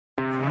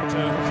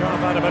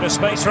Had a bit of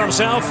space for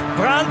himself.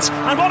 Brandt,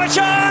 and what a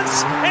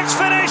chance! It's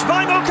finished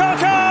by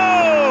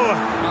Moukoko!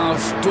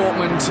 Of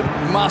Dortmund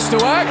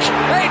masterwork.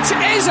 It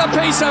is a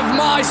piece of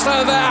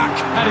Meisterwerk.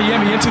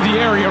 Adeyemi into the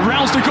area,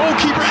 rounds the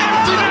goalkeeper,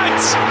 empty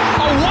net!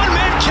 A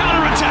one-man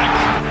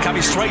counter-attack.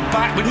 Coming straight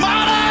back with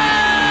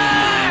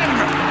Marlon!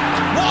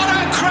 What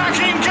a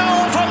cracking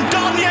goal from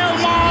Daniel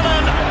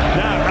Marlon!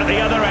 Now at the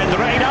other end,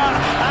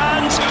 Reina,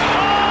 and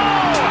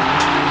oh!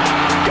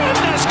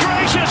 Goodness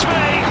gracious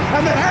me!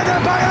 And the header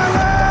by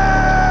Alain!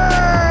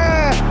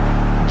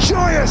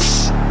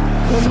 Joyous!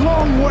 The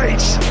long wait,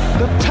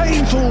 the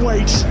painful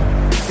wait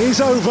is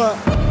over.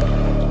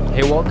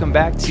 Hey, welcome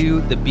back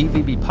to the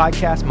BVB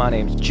podcast. My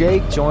name's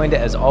Jake, joined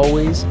as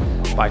always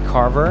by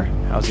Carver.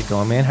 How's it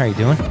going, man? How are you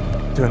doing?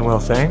 Doing well,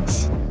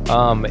 thanks.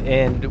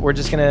 And we're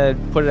just gonna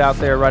put it out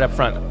there right up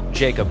front.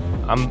 Jacob,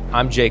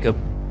 I'm Jacob.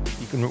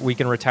 We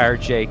can retire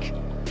Jake.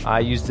 I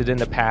used it in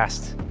the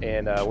past,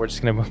 and we're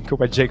just gonna go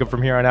by Jacob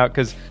from here on out.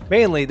 Because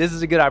mainly, this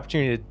is a good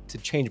opportunity to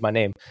change my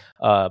name,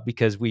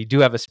 because we do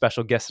have a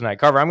special guest tonight.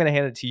 Carver, I'm gonna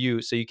hand it to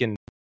you so you can.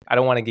 I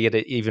don't want to get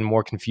it even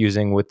more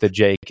confusing with the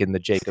Jake and the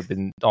Jacob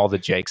and all the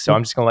Jakes. So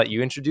I'm just gonna let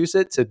you introduce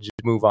it to just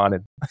move on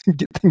and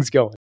get things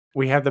going.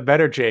 We have the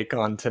better Jake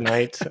on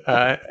tonight,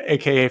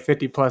 aka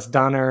 50 Plus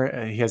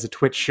Döner. He has a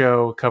Twitch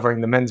show covering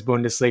the men's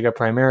Bundesliga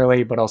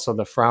primarily, but also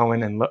the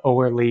Frauen and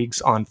lower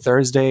leagues on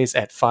Thursdays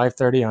at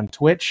 5:30 on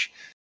Twitch.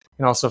 You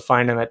can also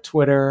find him at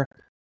Twitter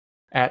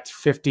at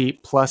 50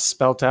 Plus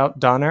spelt out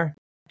Döner.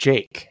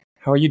 Jake,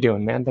 how are you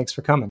doing, man? Thanks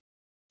for coming.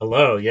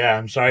 Hello. Yeah,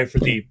 I'm sorry for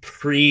the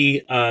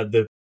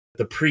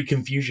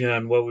pre-confusion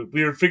on what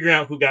we were figuring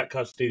out who got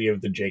custody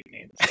of the Jake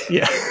names.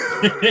 Yeah.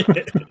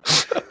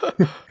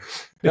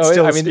 It's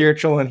still a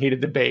spiritual and heated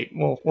debate.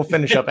 We'll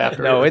finish up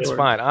after. No, it's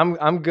fine.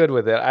 I'm good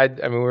with it. I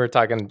mean, we were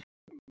talking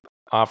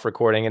off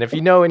recording, and if you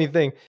know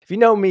anything, if you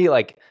know me,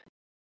 like,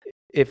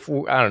 if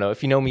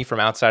you know me from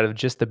outside of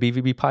just the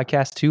BVB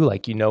podcast too,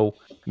 like,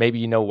 maybe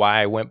you know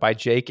why I went by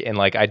Jake, and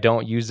like I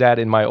don't use that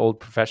in my old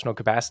professional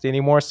capacity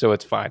anymore, so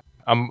it's fine.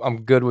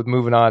 I'm good with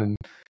moving on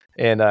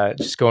and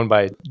just going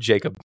by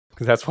Jacob,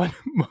 because that's what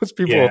most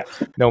people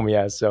know me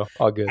as. So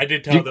all good. I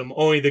did tell them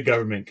only the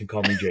government can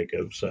call me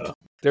Jacob. So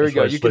there we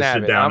go. You can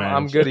have it.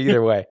 I'm good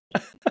either way.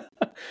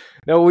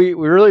 No, we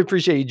really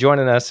appreciate you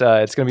joining us.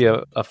 It's going to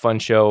be a fun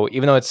show,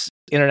 even though it's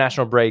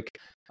international break.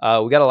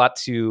 We got a lot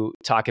to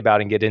talk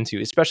about and get into,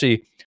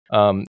 especially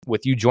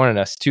with you joining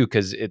us too,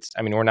 because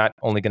we're not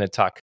only going to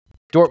talk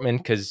Dortmund,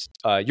 because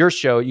your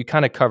show, you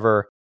kind of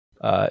cover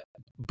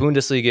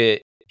Bundesliga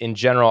in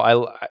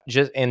general.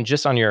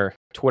 Just on your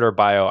Twitter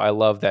bio, I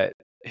love that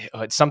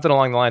it's something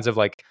along the lines of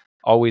like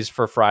always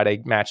for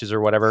Friday matches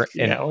or whatever.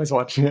 And always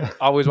watching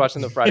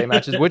the Friday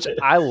matches, which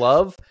I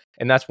love.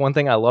 And that's one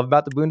thing I love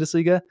about the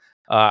Bundesliga.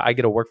 I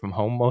get to work from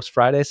home most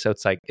Fridays. So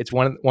it's like, it's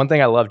one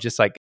thing I love, just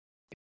like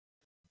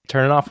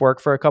turning off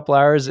work for a couple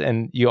hours,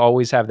 and you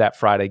always have that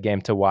Friday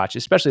game to watch,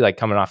 especially like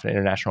coming off an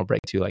international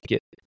break too, like get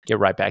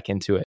right back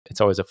into it.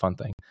 It's always a fun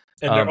thing.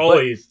 And they're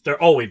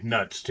always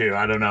nuts too.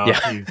 I don't know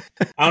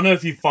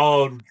if you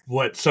followed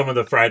what some of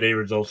the Friday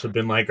results have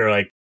been like, or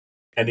like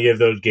any of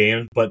those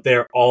games, but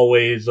they're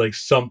always like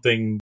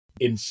something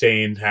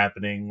insane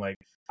happening. Like,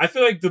 I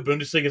feel like the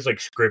Bundesliga is like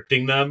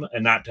scripting them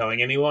and not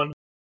telling anyone,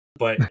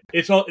 but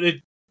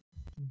it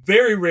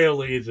very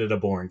rarely is it a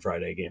boring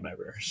Friday game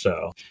ever.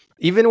 So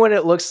even when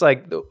it looks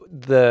like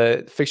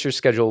the fixture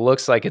schedule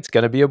looks like it's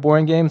going to be a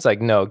boring game, it's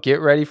like, no, get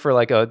ready for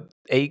like a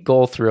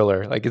 8-goal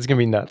thriller. Like, it's going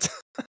to be nuts.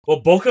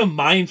 Well, Bochum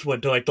Mainz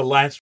went to like the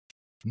last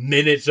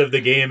minutes of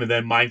the game, and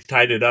then Mainz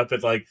tied it up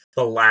at like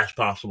the last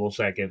possible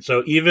second.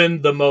 So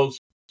even the most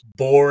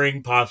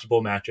boring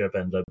possible matchup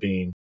ends up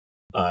being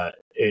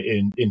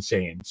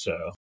insane.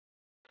 So,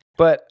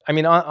 but I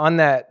mean, on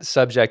that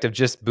subject of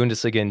just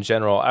Bundesliga in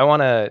general, I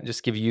want to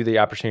just give you the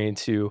opportunity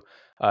to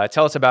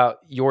tell us about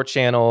your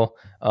channel,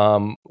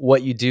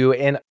 what you do,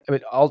 and I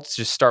mean, I'll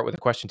just start with a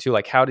question too.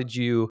 Like, how did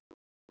you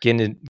get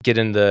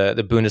in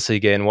the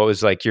Bundesliga, and what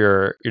was like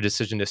your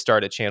decision to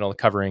start a channel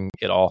covering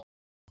it all?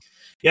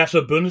 Yeah,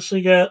 so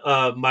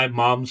Bundesliga, my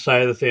mom's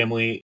side of the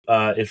family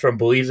is from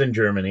Belize in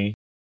Germany.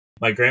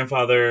 My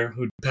grandfather,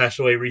 who passed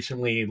away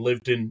recently,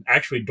 lived in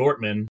actually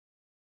Dortmund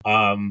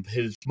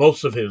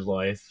most of his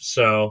life.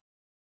 So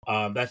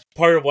that's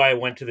part of why I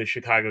went to the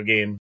Chicago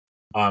game.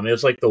 It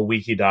was like the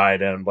week he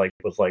died, and like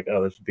was like,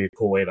 oh, this would be a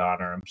cool way to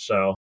honor him.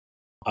 So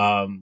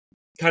kind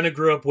of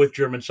grew up with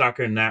German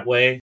soccer in that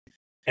way.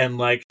 And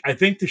like, I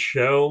think the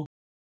show,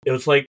 it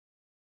was like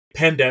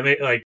pandemic,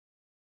 like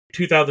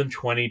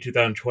 2020,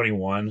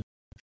 2021,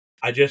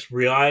 I just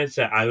realized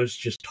that I was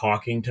just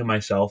talking to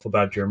myself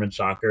about German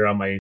soccer on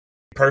my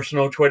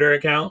personal Twitter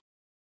account.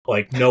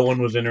 Like, no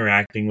one was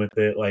interacting with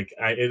it. Like,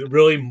 it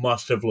really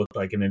must have looked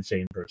like an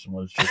insane person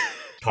was just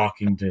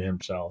talking to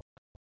himself.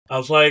 I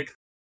was like,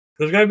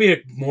 there's got to be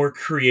a more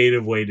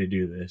creative way to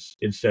do this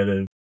instead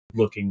of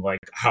looking like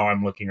how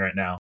I'm looking right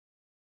now.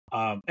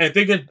 And I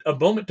think a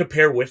moment to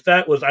pair with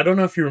that was, I don't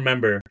know if you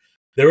remember,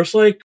 there was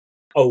like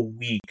a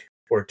week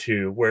or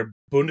two where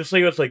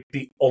Bundesliga was like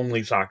the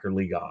only soccer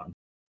league on.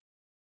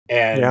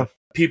 And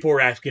people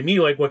were asking me,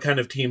 like, what kind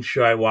of teams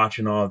should I watch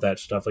and all of that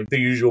stuff. Like, the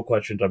usual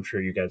questions I'm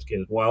sure you guys get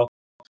as well.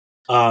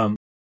 And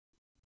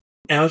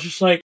I was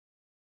just like,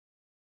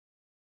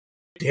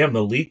 damn,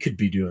 the league could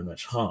be doing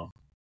this, huh?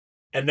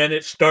 And then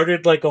it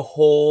started, like, a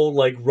whole,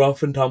 like,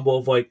 rough and tumble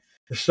of, like,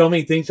 there's so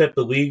many things that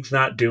the league's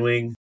not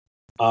doing.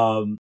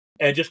 And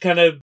just kind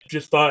of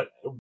just thought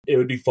it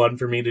would be fun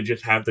for me to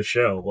just have the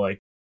show. Like,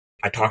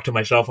 I talk to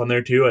myself on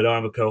there, too. I don't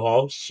have a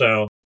co-host,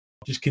 so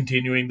just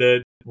continuing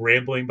the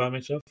rambling by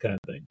myself kind of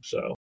thing.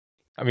 So,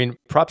 I mean,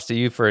 props to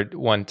you for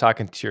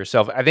talking to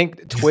yourself. I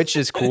think Twitch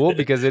is cool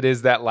because it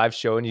is that live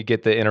show and you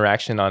get the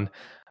interaction on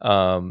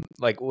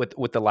like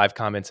with the live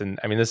comments. And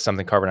I mean, this is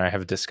something Carver and I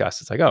have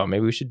discussed. It's like, oh,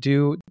 maybe we should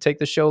take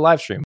the show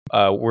live stream.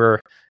 We're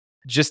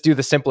just do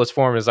the simplest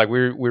form is like we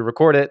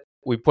record it,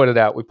 we put it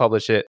out, we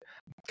publish it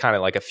kind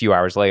of like a few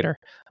hours later,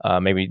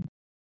 maybe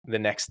the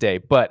next day.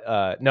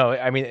 But no,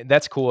 I mean,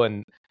 that's cool.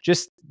 And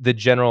just the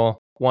general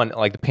one,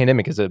 like the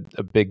pandemic is a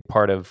big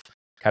part of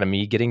kind of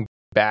me getting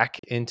back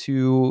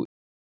into,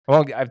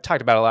 well, I've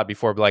talked about it a lot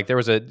before, but like there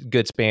was a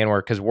good span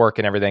where, because work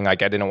and everything,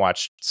 like I didn't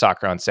watch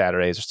soccer on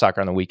Saturdays or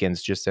soccer on the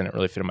weekends, just didn't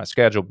really fit in my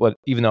schedule. But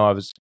even though I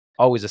was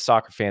always a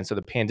soccer fan, so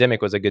the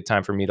pandemic was a good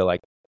time for me to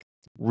like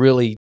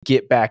really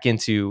get back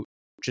into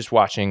just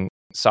watching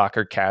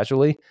soccer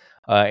casually.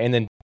 And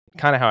then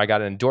kind of how I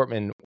got in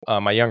Dortmund,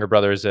 my younger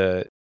brother is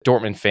a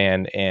Dortmund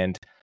fan, and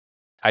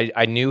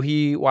I knew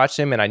he watched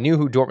him and I knew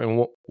who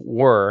Dortmund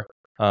were.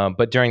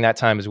 But during that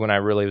time is when I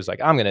really was like,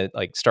 I'm going to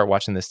like start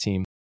watching this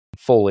team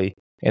fully.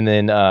 And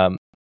then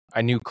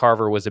I knew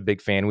Carver was a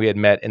big fan. We had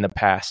met in the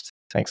past.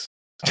 Thanks.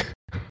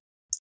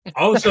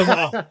 Oh, some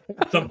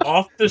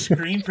off the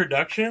screen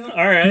production.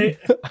 All right.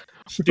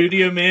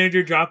 Studio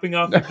manager dropping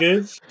off the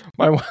goods.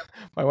 My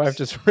wife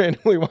just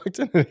randomly walked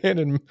in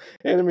and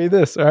handed me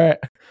this. All right.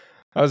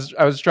 I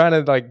was trying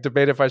to like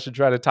debate if I should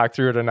try to talk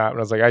through it or not. And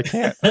I was like, I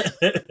can't.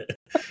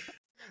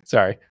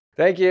 Sorry.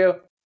 Thank you.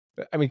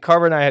 I mean,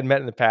 Carver and I had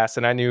met in the past,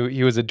 and I knew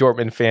he was a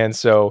Dortmund fan.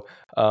 So,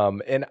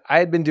 and I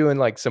had been doing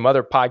like some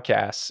other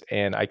podcasts,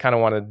 and I kind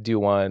of wanted to do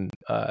one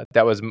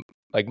that was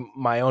like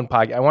my own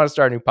podcast. I want to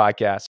start a new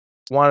podcast.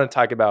 I wanted to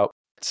talk about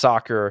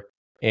soccer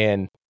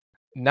and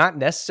not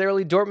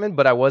necessarily Dortmund,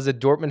 but I was a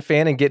Dortmund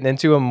fan and getting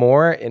into him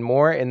more and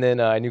more. And then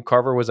I knew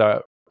Carver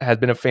had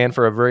been a fan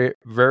for a very,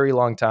 very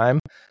long time.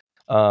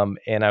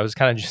 And I was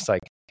kind of just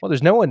like, well,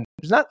 there's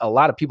not a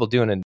lot of people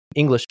doing an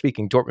English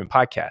speaking Dortmund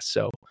podcast.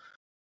 So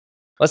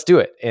let's do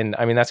it. And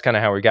I mean, that's kind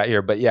of how we got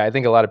here. But yeah, I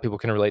think a lot of people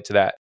can relate to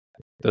that,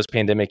 those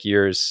pandemic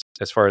years,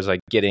 as far as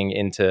like getting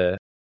into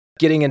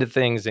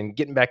things and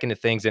getting back into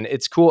things. And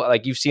it's cool.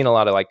 Like you've seen a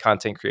lot of like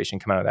content creation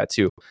come out of that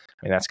too.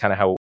 I mean, that's kind of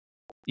how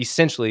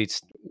essentially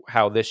it's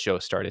how this show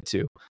started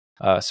too.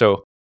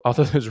 So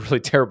although those really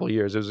terrible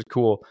years, it was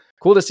cool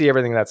to see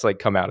everything that's like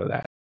come out of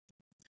that.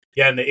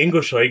 Yeah, and the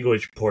English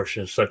language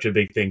portion is such a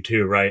big thing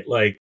too, right?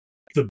 Like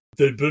the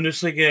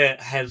Bundesliga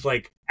has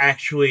like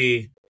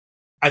actually,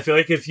 I feel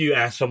like if you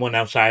ask someone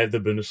outside of the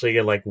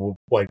Bundesliga, like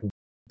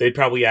they'd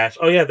probably ask,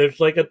 oh yeah, there's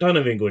like a ton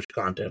of English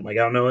content. Like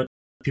I don't know what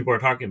people are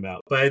talking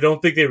about, but I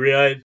don't think they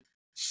realize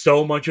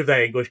so much of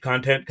that English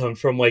content comes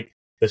from like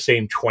the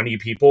same 20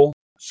 people.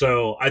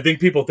 So I think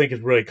people think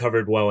it's really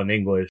covered well in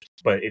English,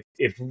 but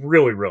it's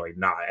really, really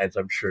not, as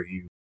I'm sure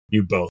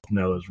you both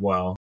know as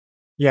well.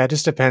 Yeah, it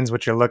just depends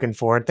what you're looking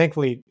for. And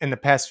thankfully, in the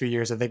past few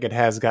years, I think it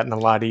has gotten a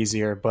lot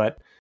easier. But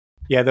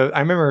yeah, I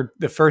remember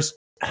the first,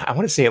 I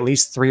want to say at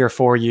least 3 or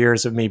 4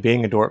 years of me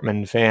being a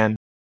Dortmund fan.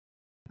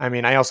 I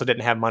mean, I also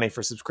didn't have money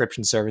for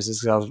subscription services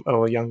because I was a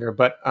little younger.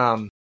 But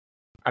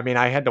I mean,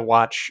 I had to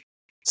watch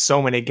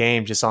so many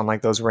games just on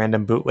like those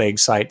random bootleg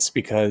sites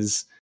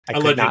because I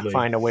could not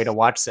find a way to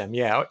watch them.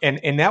 Yeah,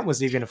 and that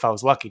was even if I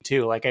was lucky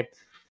too. Like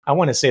I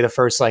want to say the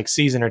first like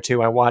season or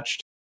two, I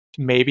watched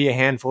maybe a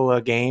handful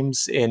of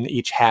games in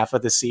each half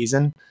of the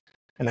season,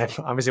 and I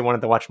obviously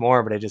wanted to watch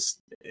more, but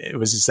it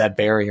was just that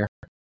barrier.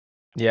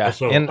 Yeah,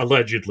 also, and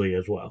allegedly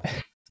as well.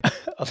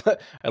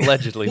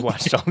 Allegedly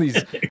watched all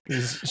these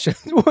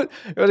shows.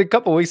 A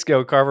couple weeks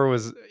ago,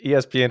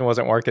 ESPN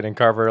wasn't working, and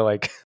Carver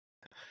like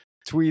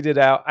tweeted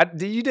out.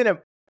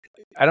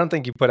 I don't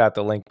think you put out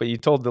the link, but you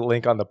told the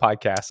link on the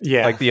podcast.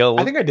 Yeah, like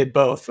I think I did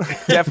both.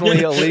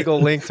 Definitely illegal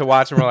link to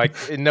watch, and we're like,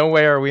 in no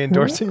way are we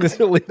endorsing this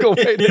illegal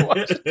way to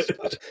watch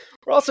it.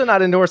 We're also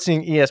not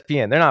endorsing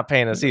ESPN; they're not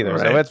paying us either,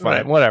 so it's fine.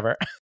 Right. Whatever.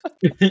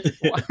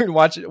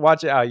 Watch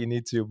it how you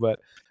need to, but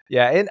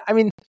yeah, and I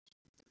mean,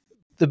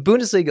 the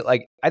Bundesliga,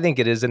 like I think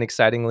it is an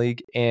exciting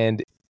league,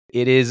 and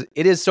it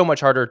is so much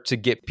harder to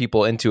get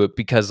people into it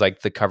because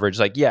like the coverage,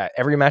 like yeah,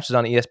 every match is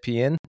on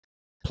ESPN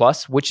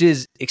Plus, which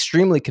is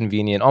extremely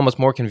convenient, almost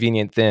more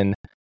convenient than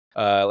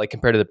like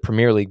compared to the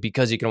Premier League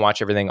because you can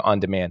watch everything on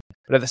demand.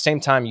 But at the same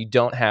time, you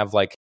don't have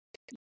like,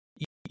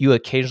 you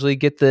occasionally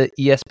get the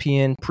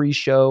ESPN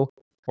pre-show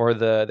or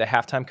the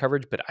halftime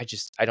coverage, but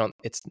I don't,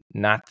 it's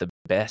not the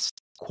best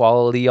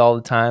quality all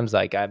the times.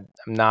 Like I'm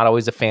not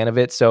always a fan of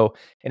it. So,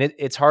 and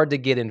it's hard to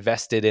get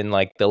invested in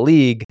like the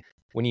league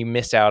when you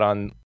miss out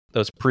on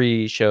those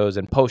pre-shows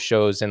and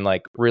post-shows and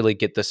like really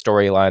get the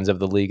storylines of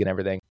the league and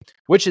everything,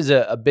 which is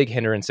a big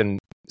hindrance. And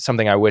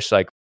something I wish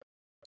like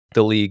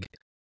the league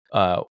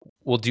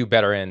will do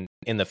better in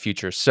the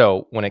future.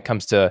 So when it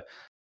comes to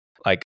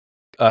like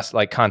us,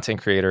 like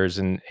content creators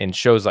and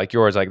shows like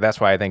yours, like that's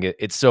why I think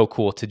it's so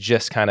cool to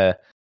just kind of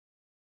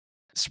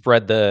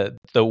spread the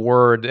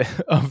word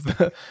of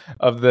the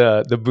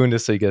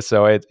Bundesliga.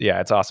 So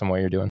it's awesome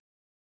what you're doing.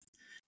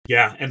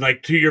 Yeah, and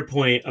like to your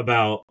point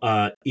about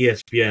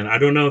ESPN, I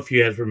don't know if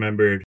you guys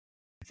remembered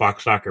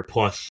Fox Soccer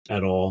Plus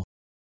at all.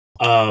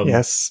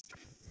 Yes.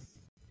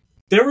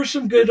 There was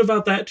some good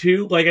about that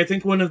too. Like I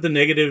think one of the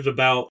negatives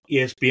about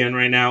ESPN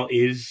right now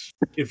is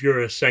if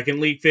you're a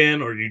second league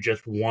fan or you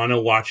just want to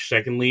watch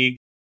second league,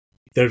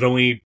 there's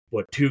only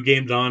 2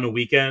 games on a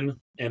weekend,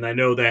 and I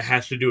know that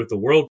has to do with the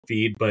world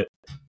feed, but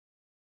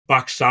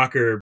Fox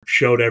Soccer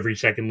showed every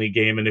second league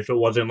game, and if it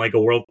wasn't like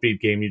a world feed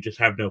game, you just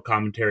have no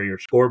commentary or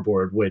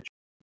scoreboard, which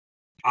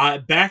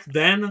back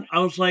then I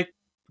was like,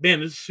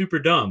 man, this is super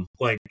dumb.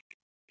 Like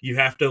you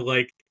have to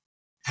like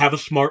have a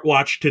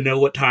smartwatch to know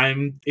what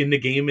time in the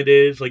game it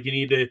is. Like you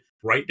need to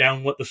write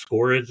down what the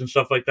score is and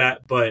stuff like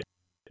that. But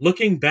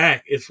looking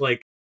back, it's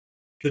like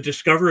the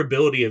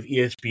discoverability of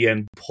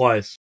ESPN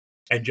Plus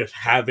and just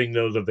having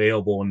those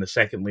available in the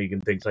second league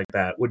and things like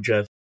that would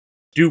just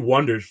do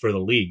wonders for the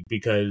league,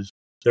 because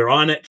they're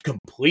on at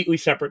completely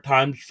separate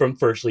times from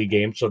first league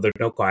games, so there's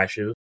no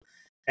clashes.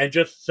 And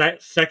just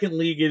second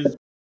league is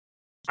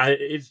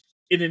it's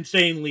an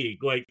insane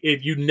league. Like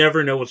you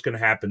never know what's going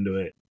to happen to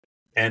it.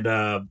 And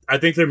I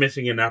think they're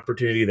missing an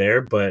opportunity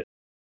there, but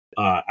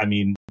I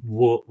mean,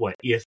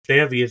 they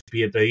have the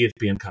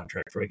ESPN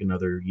contract for like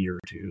another year or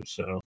two,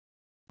 so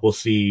we'll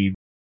see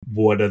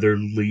what other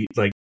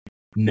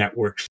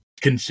networks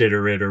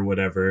consider it or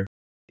whatever.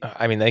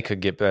 I mean, they could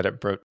get better,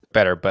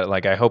 but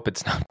like I hope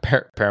it's not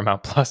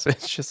Paramount Plus.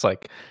 It's just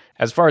like,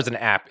 as far as an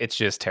app, it's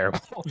just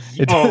terrible.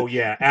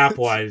 App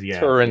wise, yeah, it's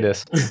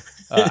horrendous.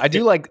 Yeah. I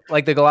do like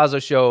the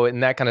Galazzo show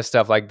and that kind of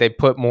stuff. Like they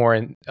put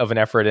more of an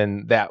effort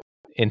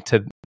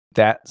into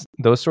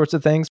those sorts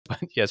of things. But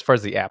yeah, as far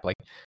as the app, like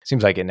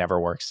seems like it never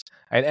works.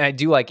 And I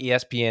do like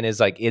ESPN is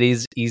like, it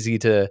is easy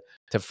to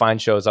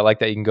find shows. I like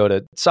that you can go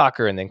to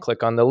soccer and then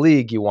click on the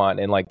league you want,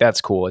 and like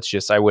that's cool. It's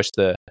just I wish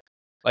the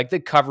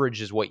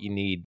coverage is what you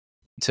need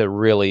to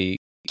really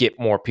get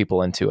more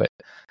people into it.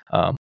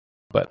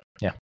 But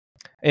yeah.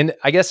 And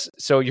I guess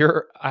so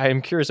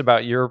I'm curious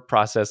about your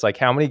process. Like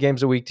how many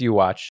games a week do you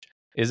watch?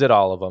 Is it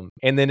all of them?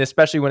 And then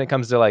especially when it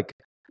comes to like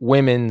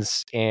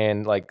women's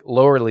and like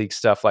lower league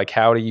stuff, like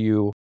how do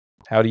you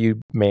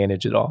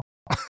manage it all?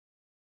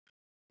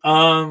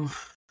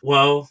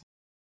 Well,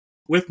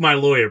 with my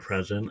lawyer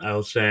present,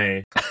 I'll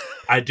say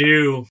I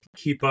do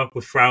keep up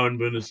with Frauen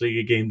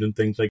Bundesliga games and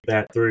things like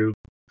that through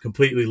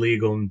completely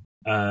legal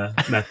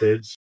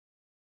methods.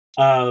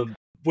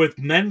 With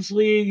men's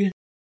league,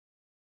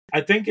 I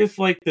think if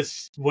like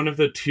this one of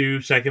the 2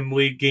 second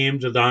league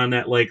games is on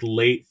at like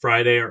late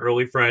Friday or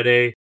early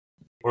Friday,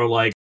 or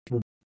like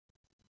it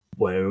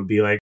would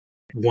be like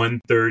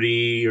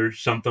 1:30 or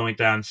something like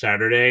that on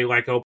Saturday,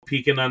 like I'll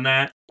peek in on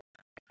that.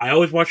 I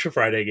always watch the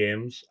Friday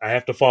games. I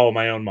have to follow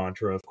my own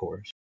mantra, of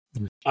course.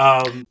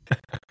 And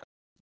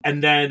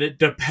then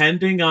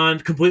depending on,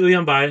 completely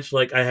unbiased,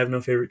 like I have no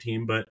favorite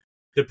team, but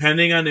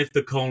depending on if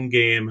the Cologne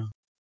game,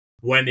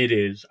 when it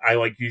is, I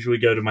like usually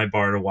go to my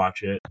bar to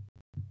watch it.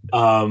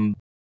 I'll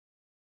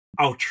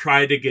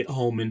try to get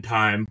home in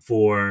time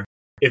for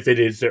if it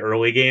is the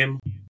early game.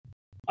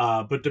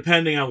 But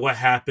depending on what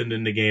happened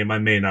in the game, I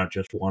may not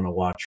just want to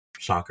watch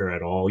soccer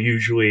at all.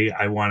 Usually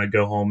I want to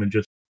go home and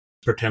just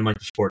pretend like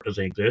the sport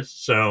doesn't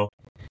exist. So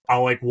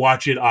I'll like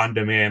watch it on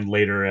demand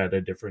later at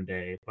a different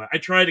day. But I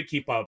try to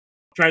keep up,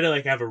 try to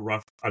like have a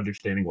rough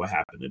understanding what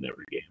happened in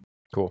every game.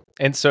 Cool.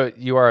 And so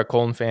you are a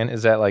Cologne fan.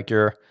 Is that like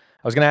I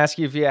was going to ask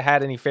you if you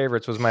had any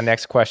favorites was my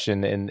next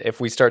question. And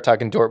if we start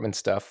talking Dortmund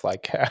stuff,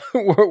 like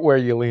where are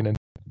you leaning?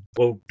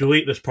 Well,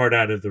 delete this part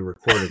out of the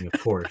recording, of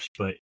course.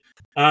 But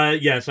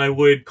yes, I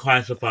would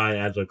classify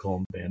as a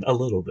Cologne fan a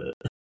little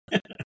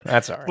bit.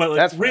 That's all right. But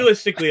like,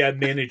 realistically, I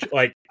manage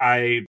like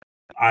I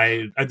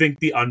think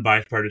the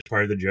unbiased part is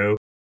part of the joke.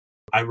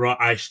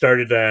 I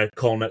started a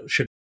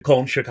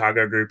Cologne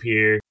Chicago group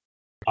here.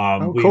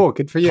 Cool.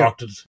 Good for you.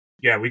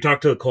 We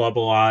talked to the club a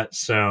lot,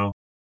 so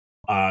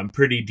I'm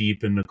pretty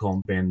deep in the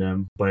Cologne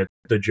fandom. But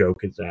the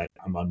joke is that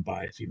I'm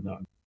unbiased, even though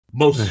I'm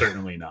most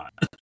certainly not.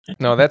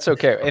 No, that's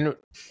okay. And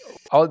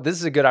this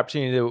is a good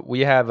opportunity. We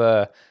have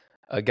a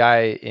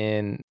guy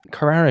in, I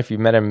don't know if you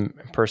met him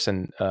in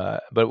person,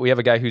 but we have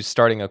a guy who's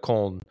starting a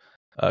Cologne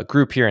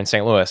group here in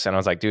St. Louis. And I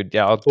was like, dude,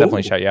 yeah, I'll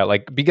definitely shout you out.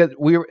 Like, because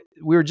we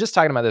were just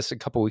talking about this a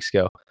couple weeks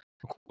ago,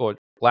 or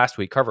last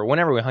week, Carver.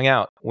 Whenever we hung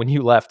out, when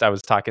you left, I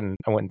went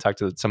and talked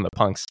to some of the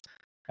punks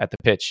at the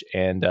pitch.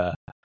 And, I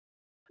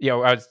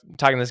was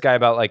talking to this guy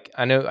about like,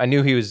 I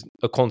knew he was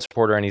a Cologne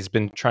supporter and he's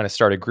been trying to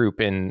start a group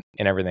and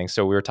everything.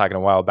 So we were talking a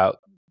while about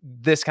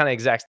this kind of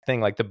exact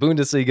thing, like the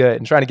Bundesliga,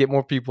 and trying to get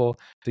more people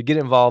to get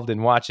involved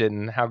and watch it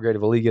and how great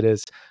of a league it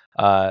is.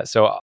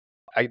 So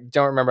I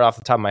don't remember it off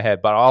the top of my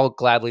head, but I'll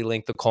gladly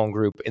link the Cologne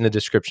group in the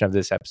description of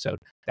this episode.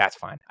 That's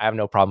fine. I have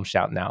no problem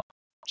shouting out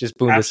just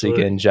Bundesliga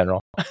Absolutely. in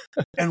general.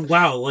 And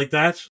wow, like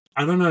that's,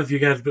 I don't know if you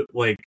guys,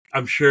 like,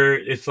 I'm sure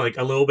it's like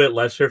a little bit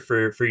lesser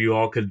for you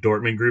all because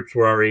Dortmund groups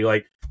were already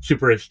like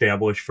super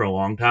established for a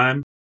long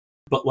time.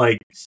 But like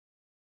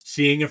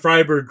seeing a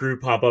Freiburg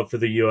group pop up for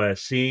the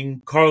US,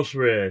 seeing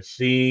Karlsruhe,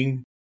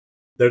 seeing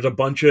there's a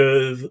bunch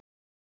of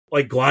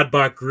like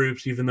Gladbach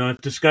groups, even though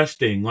it's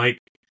disgusting. Like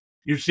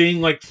you're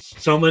seeing like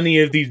so many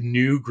of these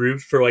new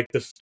groups for like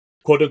this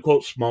quote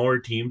unquote smaller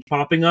teams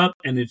popping up,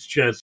 and it's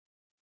just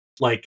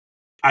like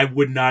I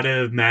would not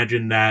have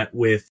imagined that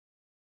with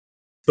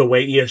the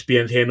way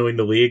ESPN's handling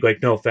the league.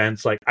 Like, no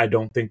offense, like I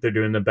don't think they're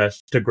doing the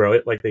best to grow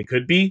it like they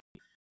could be,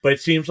 but it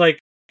seems like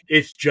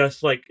it's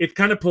just like it's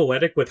kind of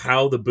poetic with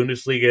how the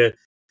Bundesliga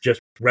just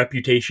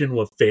reputation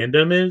with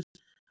fandom is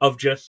of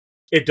just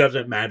it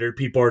doesn't matter,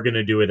 people are going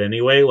to do it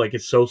anyway. Like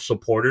it's so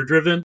supporter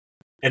driven,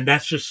 and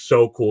that's just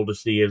so cool to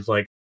see. Is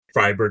like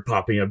Freiburg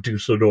popping up,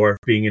 Dusseldorf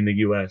being in the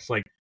US,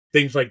 like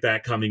things like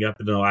that coming up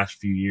in the last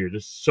few years.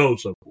 It's so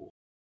cool.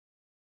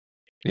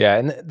 Yeah,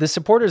 and the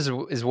supporters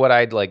is what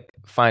I'd like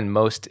find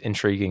most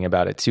intriguing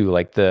about it too.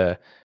 Like the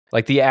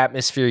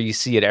atmosphere you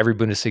see at every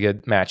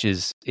Bundesliga match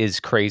is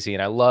crazy,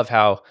 and I love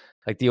how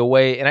like the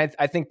away. And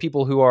I think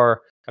people who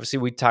are obviously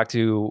we talked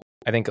to,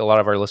 I think a lot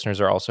of our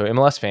listeners are also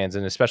MLS fans,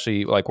 and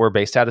especially like we're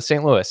based out of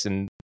St. Louis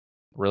and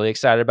really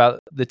excited about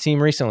the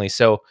team recently.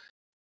 So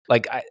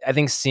like I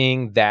think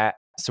seeing that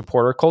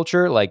supporter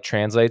culture like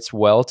translates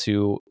well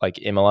to like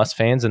MLS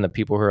fans and the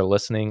people who are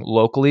listening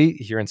locally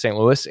here in St.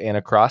 Louis and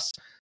across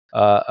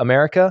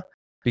America,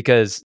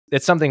 because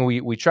it's something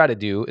we try to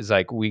do is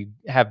like we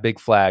have big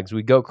flags,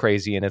 we go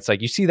crazy, and it's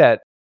like you see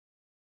that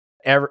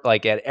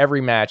at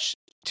every match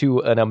to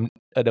an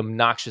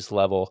obnoxious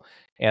level.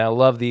 And I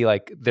love the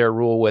like their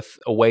rule with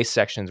away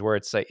sections where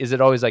it's like, is it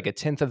always like a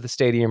 10th of the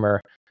stadium, or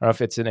I don't know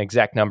if it's an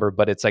exact number,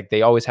 but it's like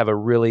they always have a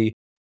really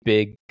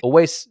big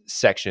away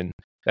section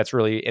that's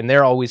really, and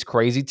they're always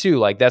crazy too.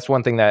 Like that's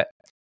one thing that,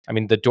 I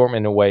mean, the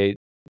Dortmund away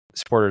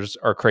supporters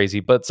are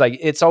crazy, but it's like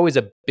it's always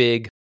a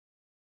big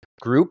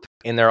group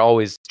and they're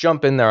always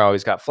jumping, they're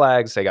always got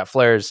flags, they got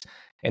flares,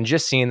 and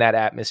just seeing that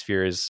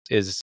atmosphere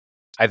is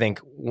I think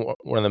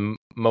one of the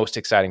most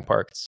exciting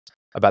parts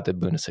about the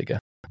Bundesliga.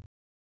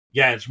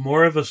 Yeah, it's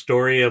more of a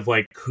story of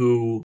like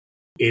who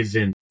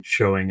isn't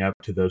showing up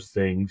to those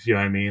things, you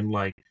know what I mean?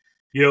 Like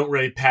you don't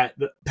really pat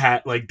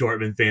like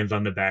Dortmund fans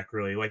on the back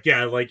really. Like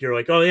yeah, like you're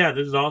like, "Oh yeah,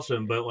 this is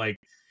awesome," but like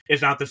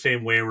it's not the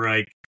same way where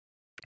like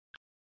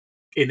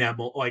in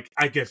like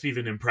I guess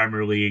even in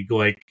Premier League,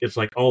 like it's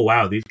like, oh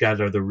wow, these guys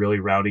are the really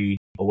rowdy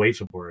away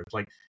supporters.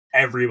 Like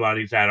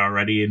everybody's that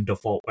already in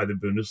default by the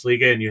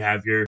Bundesliga, and you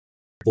have your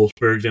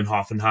Wolfsburgs and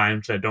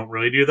Hoffenheims that don't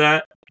really do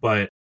that.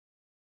 But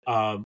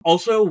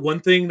also one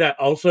thing that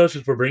also,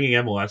 since we're bringing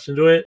MLS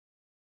into it,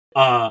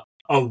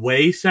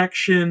 away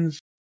sections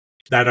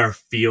that are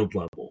field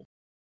level,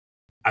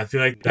 I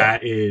feel like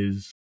that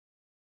is.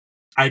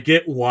 I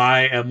get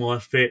why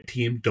MLS fit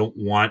teams don't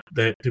want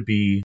that to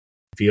be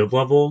field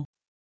level.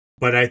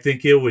 But I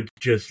think it would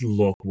just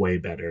look way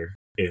better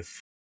if,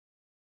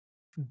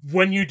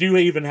 when you do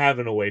even have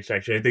an away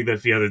section, I think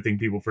that's the other thing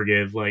people forget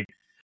is like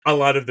a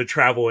lot of the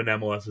travel in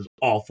MLS is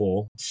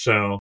awful.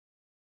 So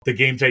the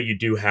games that you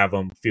do have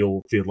them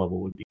field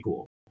level would be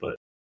cool. But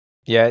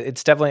yeah,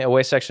 it's definitely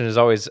away section is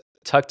always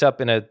tucked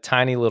up in a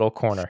tiny little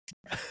corner.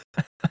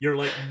 You're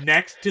like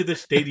next to the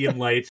stadium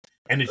lights,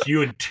 and it's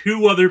you and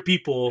two other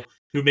people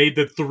who made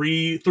the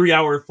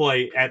 3-hour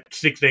flight at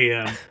 6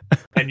 a.m.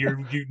 and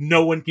you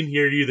no one can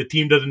hear you. The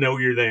team doesn't know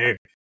you're there.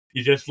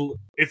 You just,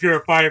 if you're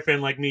a Fire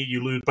fan like me,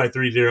 you lose by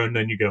 3-0 and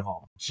then you go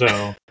home.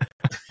 So,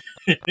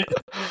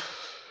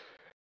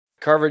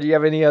 Carver, do you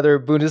have any other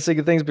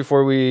Bundesliga things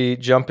before we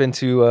jump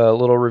into a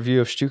little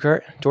review of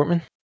Stuttgart,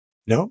 Dortmund?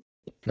 No.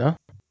 All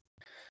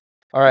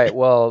right.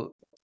 Well,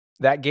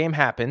 that game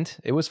happened.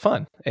 It was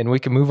fun, and we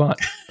can move on.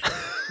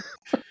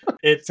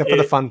 Except for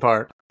the fun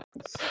part.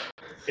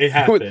 It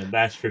happened,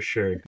 that's for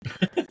sure.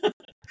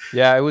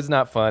 Yeah, it was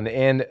not fun.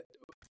 And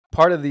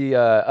part of the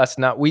I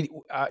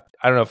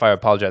don't know if I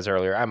apologized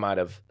earlier.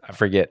 I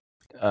forget.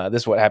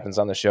 This is what happens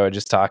on the show. I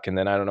just talk, and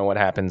then I don't know what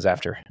happens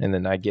after. And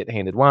then I get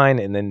handed wine,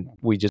 and then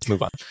we just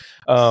move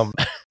on.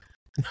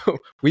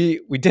 We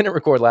didn't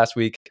record last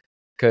week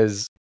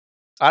because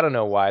I don't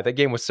know why. That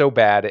game was so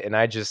bad, and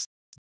I just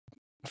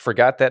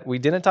forgot that we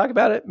didn't talk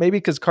about it. Maybe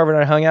because Carver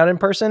and I hung out in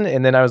person,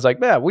 and then I was like,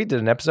 yeah, we did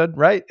an episode,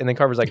 right? And then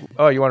Carver's like,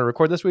 oh, you want to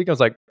record this week? I was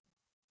like,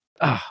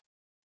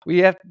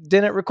 we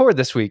didn't record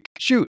this week.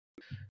 Shoot.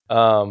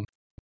 But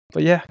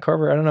yeah,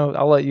 Carver, I don't know.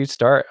 I'll let you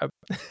start.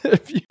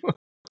 If you...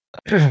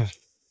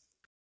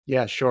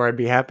 Yeah, sure. I'd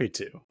be happy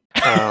to.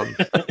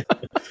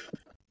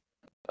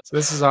 So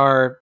this is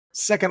our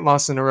second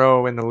loss in a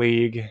row in the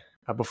league.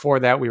 Before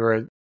that, we were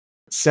a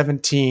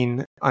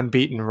 17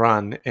 unbeaten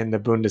run in the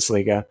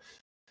Bundesliga.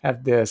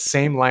 Have the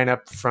same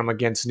lineup from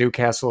against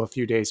Newcastle a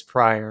few days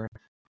prior.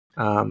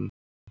 Some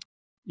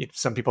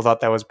people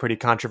thought that was pretty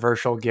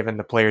controversial given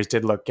the players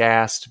did look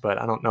gassed,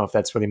 but I don't know if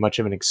that's really much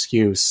of an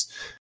excuse.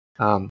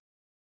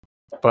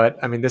 But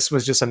I mean, this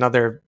was just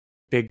another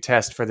big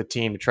test for the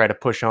team to try to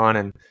push on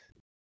and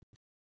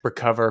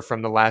recover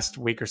from the last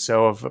week or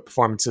so of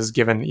performances,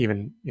 given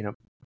even,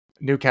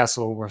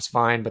 Newcastle was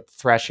fine, but the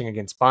thrashing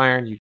against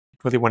Bayern, you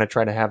really want to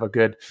try to have a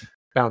good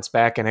bounce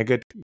back and a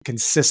good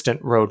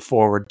consistent road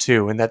forward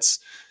too. And that's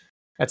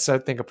I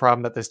think a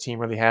problem that this team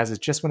really has is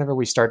just whenever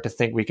we start to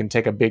think we can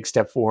take a big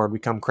step forward, we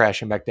come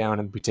crashing back down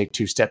and we take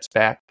 2 steps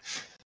back.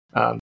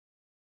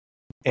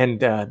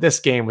 This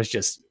game was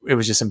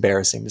just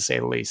embarrassing to say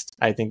the least.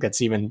 I think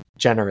that's even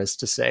generous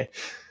to say.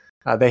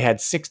 They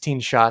had 16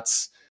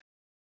 shots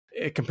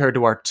compared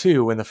to our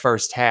 2 in the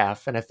first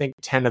half. And I think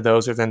 10 of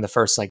those are in the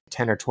first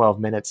 10 or 12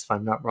 minutes, if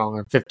I'm not wrong,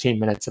 or 15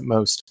 minutes at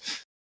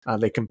most.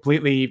 They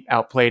completely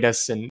outplayed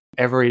us in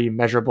every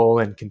measurable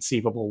and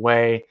conceivable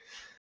way.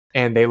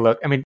 And they look,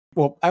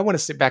 I want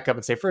to sit back up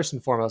and say, first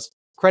and foremost,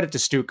 credit to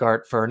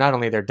Stuttgart for not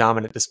only their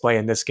dominant display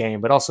in this game,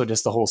 but also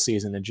just the whole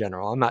season in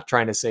general. I'm not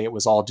trying to say it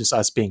was all just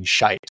us being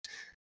shite.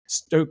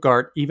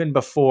 Stuttgart, even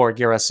before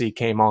Guirassy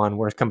came on,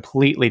 were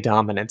completely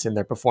dominant in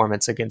their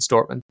performance against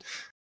Dortmund.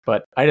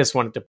 But I just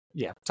wanted to,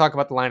 talk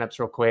about the lineups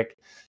real quick.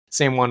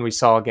 Same one we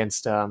saw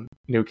against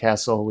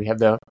Newcastle. We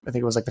have I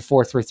think it was the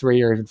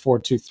 4-3-3 or even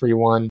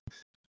 4-2-3-1.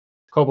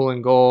 Kobel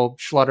in goal,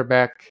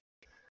 Schlotterbeck,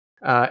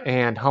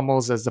 and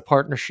Hummels as the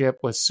partnership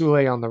with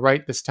Sule on the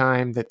right this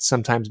time. That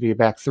sometimes be a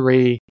back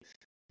 3.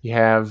 You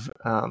have,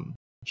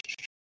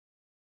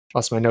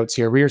 lost my notes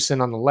here,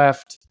 Rierson on the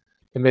left,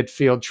 the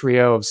midfield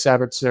trio of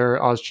Sabitzer,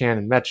 Ozcan,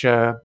 and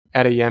Mecha,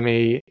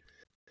 Adeyemi,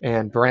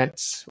 and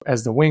Brandt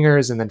as the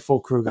wingers, and then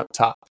Füllkrug up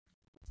top.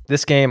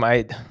 This game,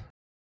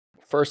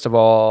 first of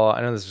all,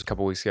 I know this was a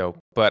couple weeks ago,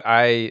 but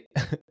I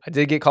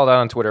did get called out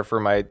on Twitter for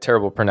my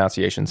terrible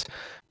pronunciations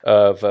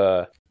of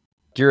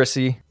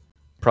Guirassy,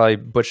 probably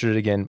butchered it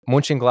again,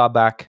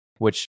 Mönchengladbach,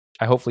 which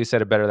I hopefully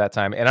said it better that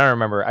time. And I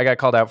remember I got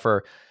called out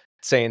for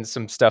saying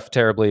some stuff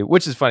terribly,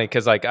 which is funny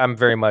because I'm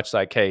very much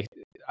hey,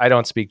 I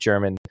don't speak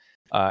German,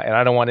 and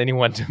I don't want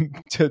anyone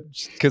to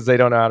because they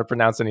don't know how to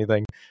pronounce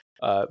anything,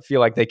 feel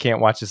like they can't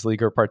watch this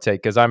league or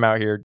partake, because I'm out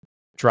here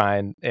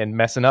trying and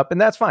messing up, and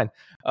that's fine.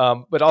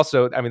 But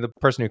also, the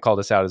person who called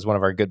us out is one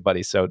of our good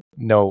buddies, so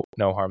no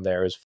harm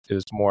there. It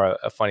was more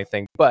a funny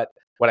thing. But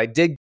what I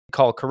did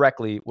call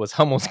correctly was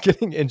Hummels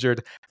getting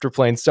injured after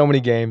playing so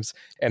many games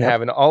and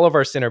having all of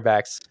our center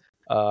backs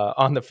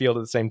on the field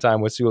at the same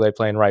time with Sule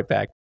playing right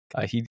back.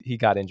 He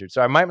got injured,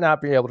 so I might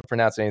not be able to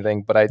pronounce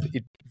anything, but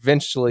it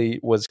eventually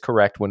was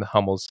correct when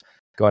Hummels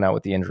going out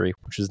with the injury,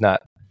 which is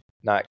not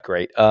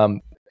great.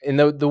 And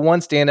the one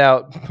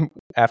standout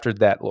after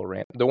that little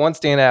rant, the one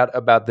standout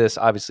about this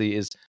obviously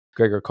is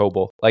Gregor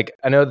Kobel.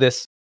 I know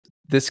this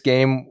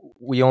game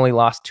we only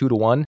lost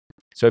 2-1.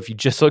 So if you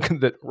just look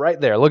at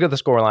look at the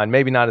scoreline,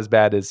 maybe not as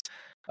bad as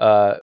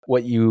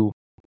what you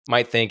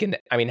might think. And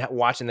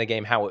watching the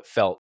game, how it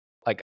felt,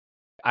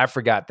 I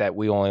forgot that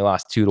we only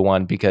lost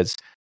 2-1 because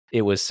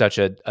it was such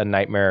a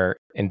nightmare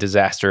and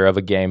disaster of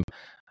a game.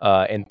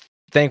 And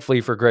thankfully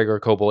for Gregor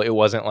Kobel, it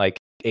wasn't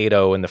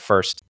 8-0 in the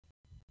first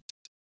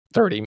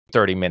 30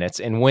 minutes.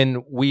 And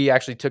when we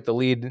actually took the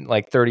lead in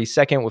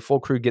 32nd with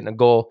Füllkrug getting a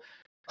goal,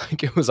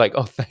 it was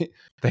oh,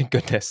 thank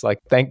goodness.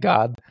 Thank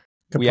God.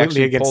 Completely we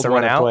actually against pulled the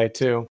one run out. of play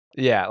too.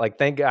 Yeah,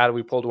 thank God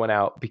we pulled one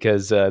out,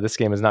 because this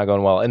game is not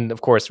going well. And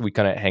of course we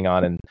couldn't hang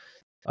on.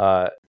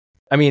 And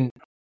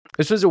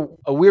this was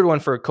a weird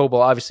one for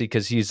Kobel, obviously,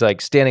 because he's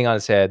standing on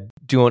his head,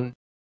 doing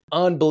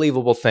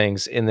unbelievable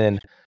things, and then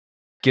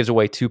gives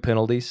away 2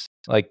 penalties.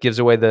 Gives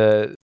away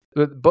the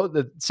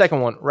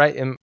second one, right?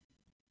 And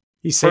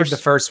he saved the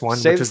first one,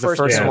 which is the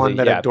first one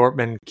that a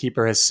Dortmund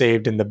keeper has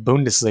saved in the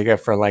Bundesliga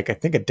for I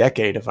think a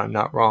decade, if I'm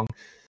not wrong.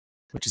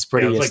 Which is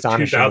pretty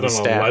astonishing.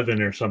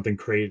 2011 or something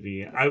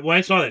crazy. When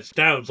I saw that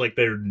stat, I was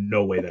there's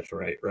no way that's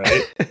right?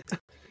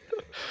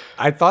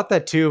 I thought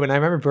that too, and I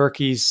remember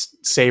Berkey's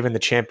save in the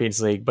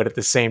Champions League, but at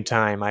the same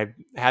time, I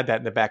had that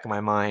in the back of my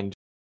mind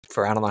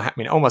for, I don't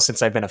know, almost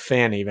since I've been a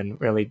fan, even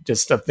really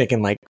just of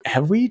thinking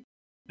have we,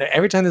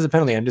 every time there's a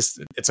penalty,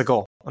 it's a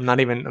goal. I'm not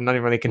even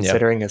really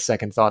considering a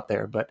second thought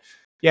there. But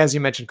yeah, as you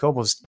mentioned,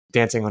 Kobel's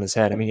dancing on his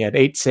head. He had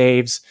 8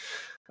 saves,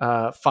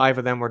 5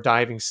 of them were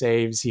diving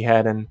saves. He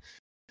had an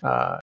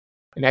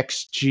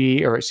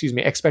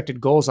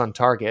expected goals on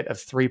target of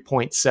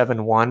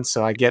 3.71.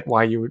 So I get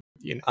why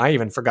I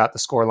even forgot the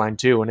scoreline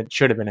too, and it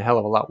should have been a hell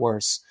of a lot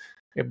worse.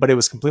 But it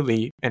was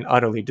completely and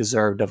utterly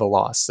deserved of a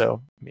loss.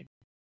 So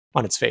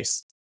on its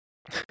face.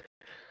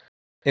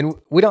 And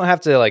we don't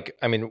have to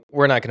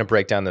we're not going to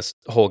break down this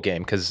whole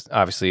game because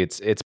obviously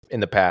it's in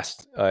the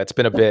past. It's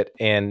been a bit,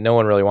 and no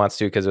one really wants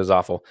to because it was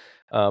awful.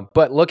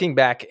 But looking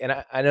back,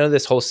 and I know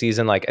this whole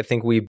season, I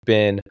think we've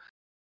been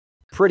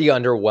pretty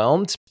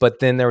underwhelmed, but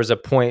then there was a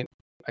point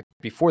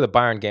before the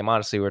Bayern game,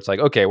 honestly, where it's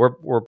okay,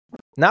 we're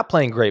not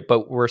playing great,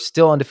 but we're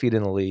still undefeated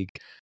in the league.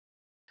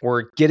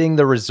 We're getting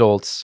the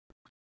results.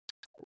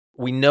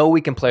 We know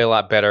we can play a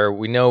lot better.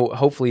 We know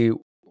hopefully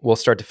we'll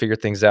start to figure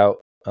things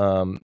out.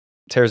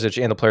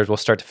 Terzic and the players will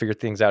start to figure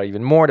things out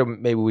even more to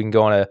maybe we can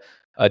go on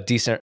a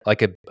decent,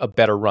 a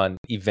better run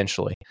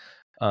eventually.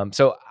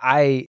 So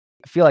I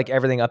feel like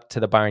everything up to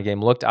the Bayern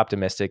game looked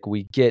optimistic.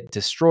 We get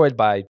destroyed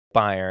by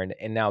Bayern,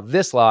 and now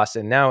this loss,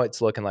 and now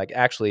it's looking like,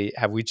 actually,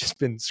 have we just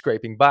been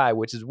scraping by,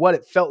 which is what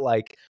it felt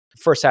like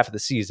the first half of the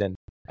season.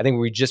 I think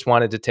we just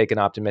wanted to take an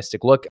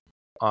optimistic look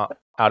out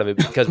of it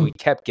because we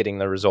kept getting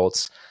the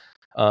results.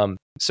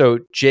 So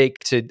Jake,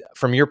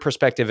 from your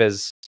perspective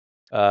as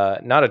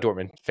not a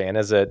Dortmund fan,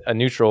 as a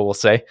neutral, we'll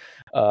say,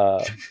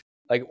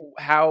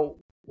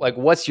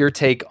 what's your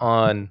take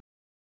on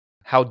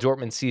how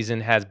Dortmund's season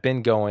has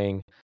been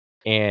going,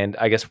 and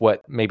I guess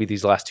what maybe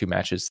these last two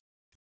matches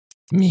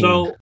mean?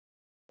 So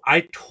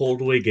I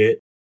totally get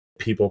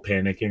people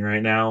panicking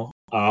right now.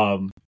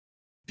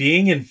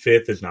 Being in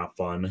fifth is not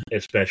fun,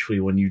 especially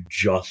when you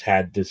just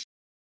had this,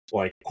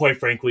 like, quite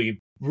frankly,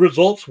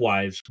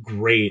 results-wise,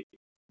 great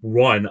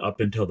run up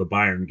until the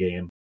Bayern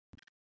game.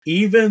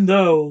 Even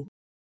though,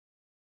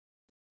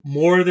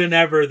 more than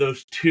ever,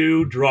 those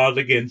two draws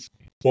against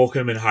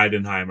Bochum and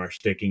Heidenheim are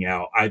sticking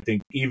out, I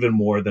think, even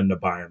more than the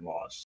Bayern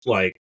loss.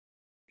 Like,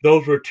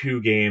 those were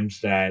two games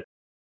that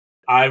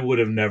I would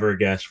have never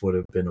guessed would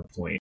have been a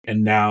point.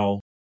 And now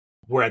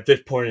we're at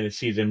this point in the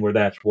season where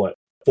that's,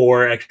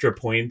 4 extra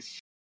points?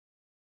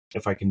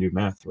 If I can do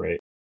math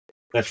right.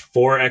 That's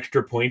 4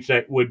 extra points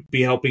that would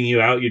be helping you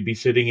out. You'd be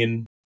sitting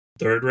in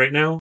third right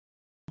now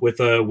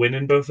with a win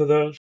in both of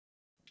those.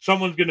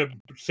 Someone's going to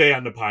say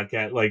on the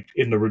podcast, like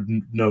in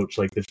the notes,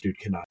 like, this dude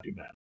cannot do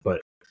math.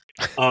 But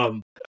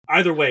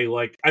either way,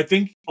 like, I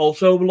think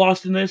also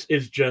lost in this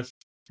is just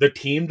the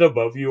teams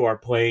above you are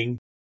playing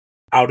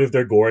out of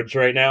their gourds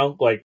right now.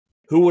 Like,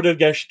 who would have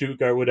guessed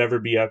Stuttgart would ever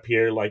be up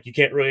here? Like, you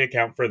can't really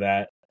account for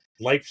that.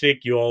 Leipzig,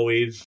 you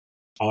always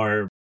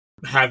are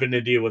having to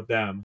deal with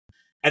them.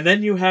 And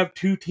then you have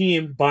two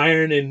teams,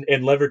 Bayern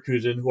and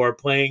Leverkusen, who are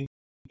playing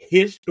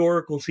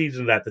historical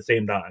seasons at the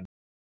same time.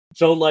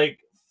 So, like,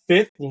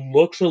 fifth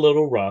looks a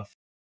little rough.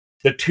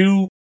 The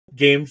two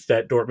games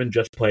that Dortmund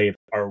just played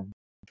are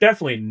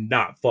definitely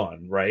not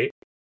fun, right?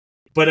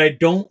 But I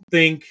don't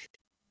think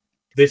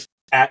this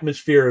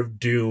atmosphere of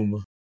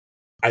doom,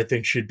 I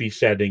think, should be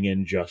setting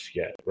in just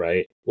yet,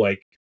 right?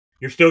 Like,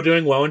 you're still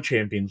doing well in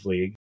Champions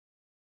League.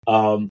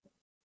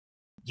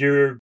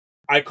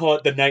 I call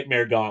it the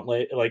nightmare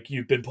gauntlet. Like,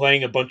 you've been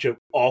playing a bunch of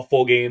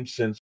awful games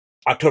since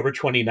October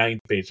 29th,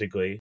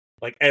 basically.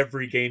 Like,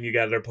 every game you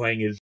guys are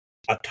playing is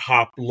a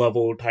top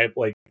level type,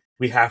 like,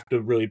 we have to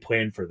really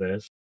plan for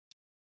this.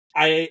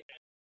 I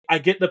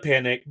get the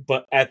panic,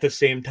 but at the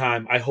same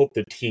time, I hope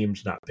the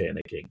team's not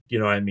panicking. You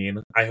know what I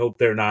mean? I hope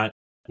they're not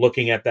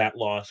looking at that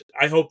loss.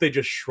 I hope they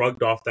just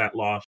shrugged off that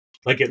loss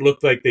like it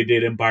looked like they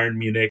did in Bayern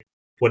Munich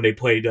when they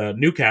played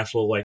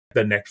Newcastle, like,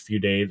 the next few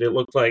days. It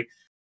looked like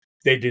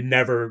they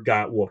never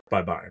got whooped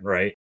by Bayern,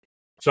 right?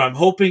 So I'm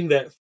hoping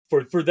that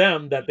for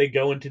them that they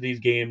go into these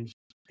games,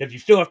 because you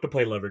still have to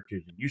play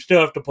Leverkusen. You still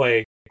have to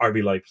play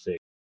RB Leipzig.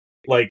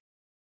 Like,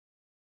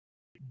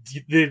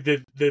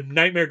 the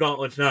nightmare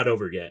gauntlet's not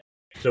over yet.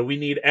 So we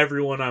need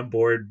everyone on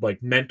board,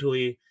 like,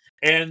 mentally,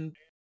 and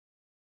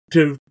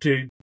to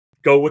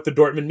go with the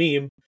Dortmund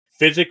meme,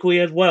 physically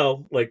as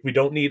well. Like, we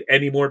don't need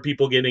any more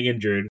people getting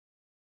injured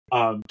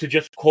to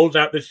just close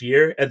out this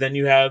year, and then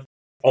you have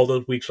all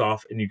those weeks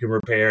off, and you can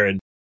repair and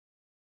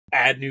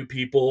add new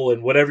people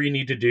and whatever you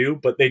need to do,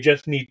 but they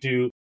just need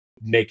to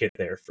make it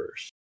there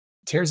first.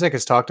 Terzic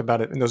has talked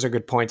about it, and those are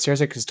good points.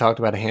 Terzic has talked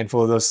about a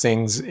handful of those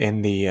things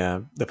in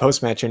the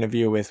post-match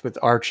interview with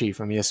Archie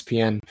from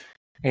ESPN,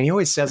 and he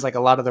always says, like,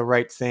 a lot of the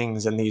right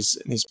things in these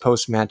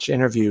post-match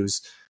interviews.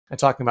 And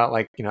talking about,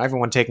 like, you know,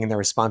 everyone taking their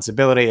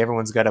responsibility,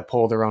 everyone's got to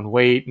pull their own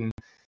weight and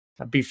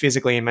be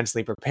physically and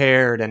mentally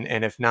prepared,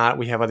 and if not,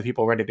 we have other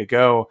people ready to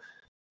go.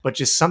 But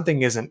just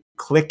something isn't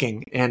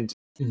clicking, and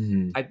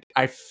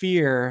I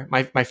fear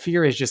my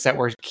fear is just that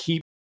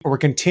we're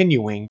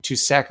continuing to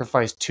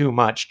sacrifice too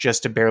much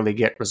just to barely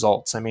get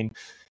results. I mean,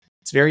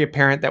 it's very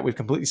apparent that we've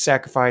completely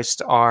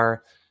sacrificed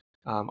our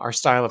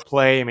style of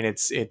play. I mean,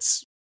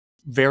 it's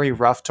very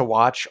rough to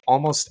watch,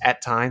 almost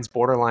at times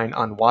borderline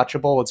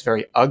unwatchable. It's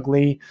very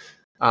ugly.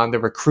 The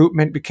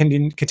recruitment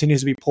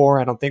continues to be poor.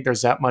 I don't think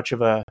there's that much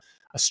of a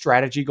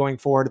strategy going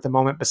forward at the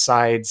moment,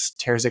 besides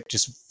Terzic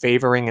just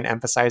favoring and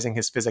emphasizing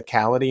his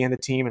physicality in the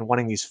team and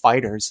wanting these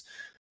fighters.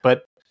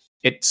 But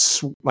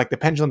it's like the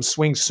pendulum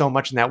swings so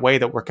much in that way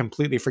that we're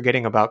completely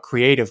forgetting about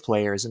creative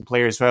players and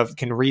players who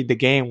can read the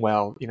game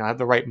well, you know, have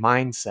the right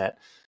mindset.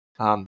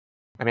 I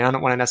mean, I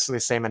don't want to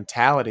necessarily say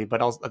mentality,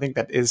 but I think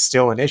that is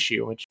still an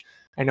issue, which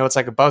I know it's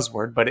like a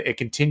buzzword, but it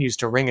continues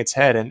to ring its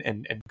head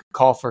and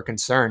call for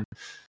concern.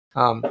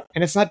 And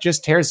it's not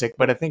just Terzic,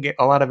 but I think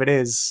a lot of it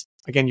is,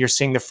 again, you're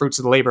seeing the fruits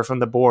of the labor from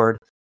the board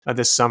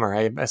this summer.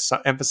 I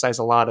emphasize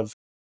a lot of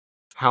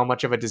how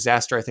much of a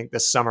disaster I think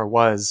this summer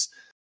was,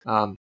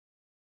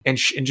 and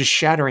just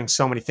shattering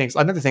so many things.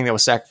 Another thing that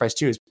was sacrificed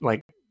too is,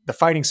 like, the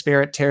fighting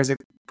spirit Terzic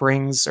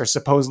brings, or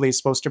supposedly is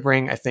supposed to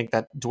bring. I think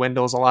that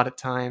dwindles a lot at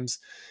times.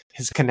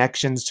 His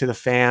connections to the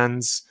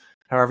fans,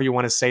 however you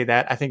want to say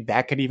that, I think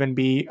that could even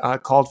be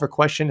called for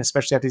question,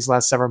 especially after these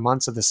last several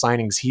months of the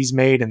signings he's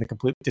made and the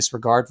complete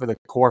disregard for the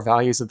core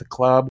values of the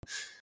club.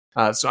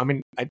 So, I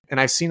mean,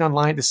 I've seen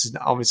online, this is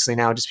obviously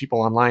now just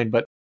people online,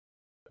 but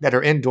that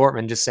are in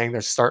Dortmund just saying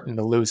they're starting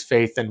to lose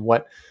faith in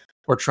what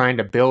we're trying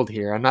to build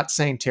here. I'm not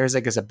saying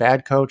Terzic is a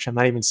bad coach. I'm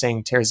not even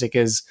saying Terzic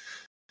is,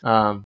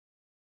 or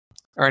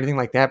anything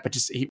like that, but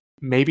just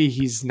maybe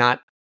he's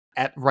not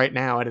right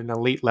now at an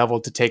elite level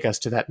to take us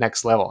to that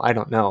next level. I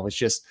don't know. It's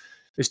just,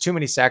 there's too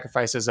many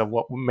sacrifices of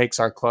what makes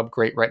our club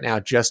great right now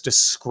just to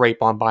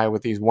scrape on by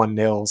with these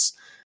 1-0s.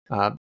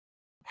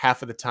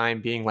 Half of the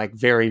time being like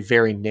very,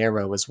 very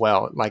narrow as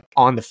well, like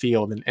on the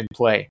field and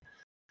play.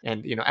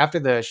 And, after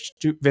the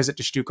visit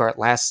to Stuttgart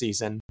last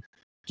season,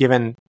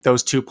 given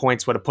those 2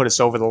 points would have put us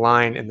over the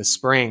line in the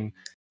spring,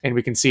 and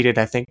we conceded,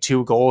 I think,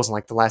 2 goals in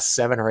like the last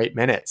 7 or 8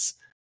 minutes,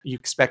 you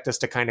expect us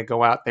to kind of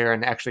go out there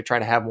and actually try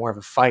to have more of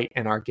a fight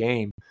in our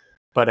game.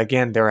 But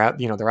again, they're out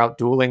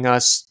dueling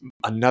us.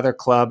 Another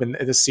club in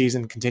this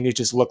season continues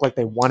to just look like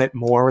they want it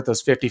more with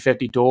those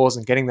 50-50 duels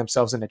and getting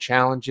themselves into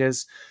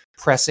challenges,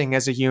 pressing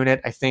as a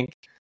unit. I think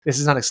this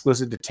is not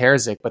exclusive to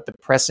Terzic, but the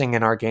pressing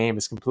in our game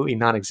is completely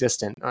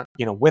non-existent,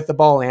 with the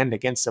ball and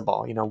against the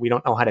ball. We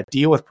don't know how to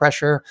deal with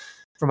pressure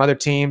from other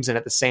teams. And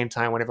at the same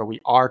time, whenever we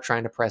are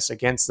trying to press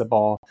against the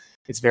ball,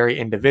 it's very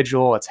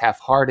individual. It's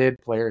half-hearted.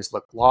 Players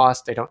look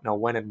lost. They don't know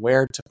when and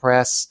where to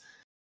press.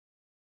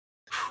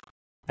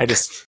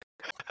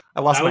 I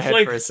lost my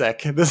head for a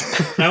sec.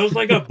 That was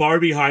like a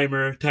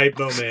Barbieheimer type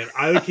moment.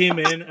 I came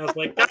in, I was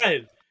like,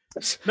 guys,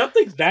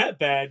 nothing's that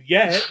bad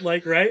yet.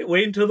 Like, right?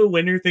 Wait until the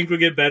winter, things will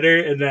get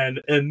better, and then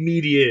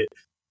immediate.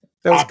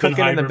 That was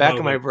cooking in the back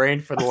of my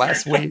brain for the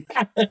last week.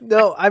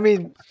 No, I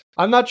mean,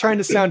 I'm not trying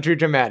to sound too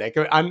dramatic.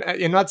 I'm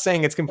not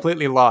saying it's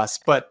completely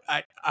lost, but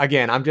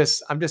I'm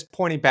just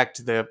pointing back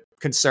to the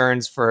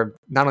concerns for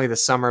not only the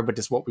summer, but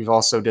just what we've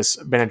also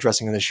just been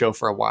addressing in the show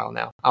for a while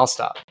now. I'll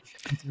stop.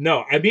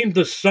 No, I mean,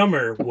 the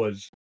summer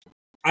was,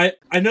 I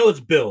know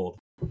it's build,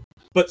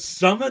 but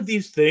some of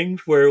these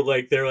things where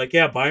like, they're like,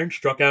 yeah, Bayern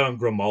struck out on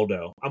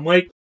Grimaldo. I'm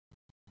like,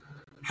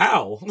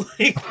 how?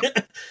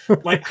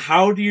 like,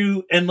 how do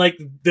you, and like,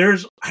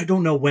 I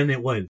don't know when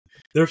it was.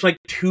 There's like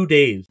 2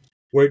 days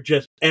where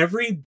just I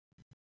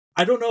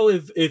don't know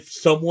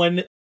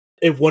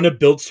if one of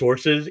Bill's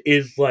sources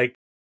is like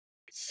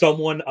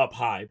someone up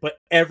high, but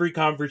every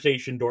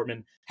conversation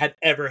Dortmund had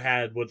ever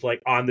had was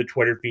like on the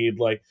Twitter feed,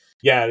 like,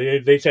 yeah,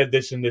 they said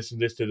this and this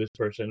and this to this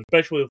person,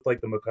 especially with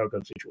like the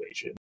Moukoko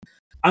situation.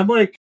 I'm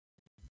like,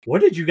 what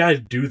did you guys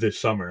do this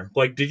summer?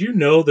 Like, did you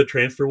know the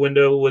transfer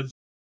window was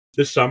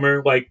this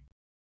summer? Like,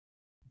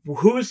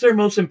 who is their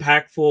most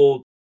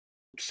impactful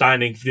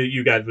signing that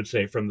you guys would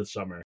say from the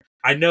summer?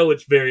 I know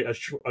it's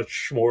a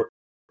short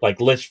like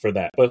list for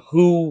that, but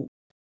who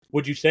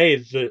would you say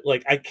is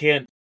like, I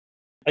can't,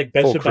 like,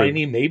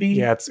 Benzabaini, maybe?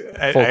 Yeah, it's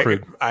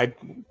Füllkrug. I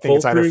think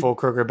it's either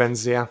Füllkrug or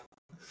Benzia.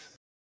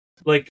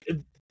 Like,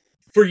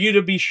 for you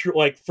to be sure,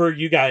 like, for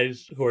you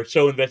guys who are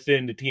so invested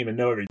in the team and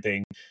know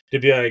everything, to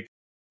be like,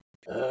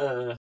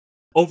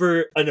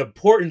 over an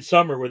important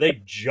summer where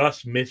they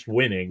just missed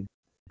winning,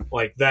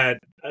 like that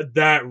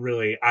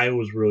really, I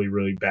was really,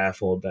 really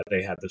baffled that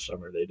they had the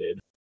summer they did.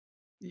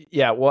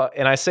 Yeah, well,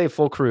 and I say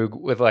Füllkrug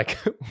with like,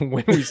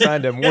 when we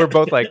signed him, we're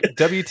both like,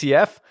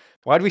 WTF?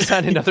 Why did we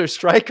sign another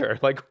striker?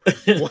 Like,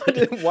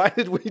 why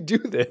did we do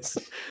this?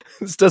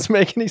 This doesn't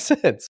make any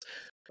sense.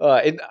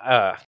 I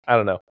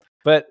don't know.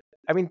 But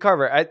I mean,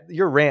 Carver,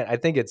 your rant, I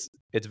think it's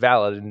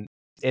valid.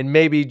 And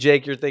maybe,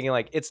 Jake, you're thinking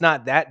like, it's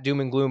not that doom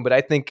and gloom, but I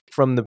think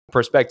from the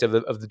perspective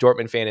of the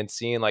Dortmund fan and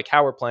seeing like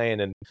how we're playing,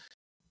 and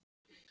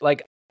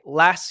like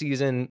last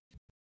season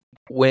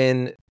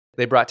when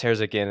they brought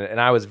Terzic in,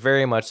 and I was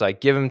very much like,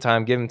 give him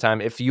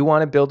time. If you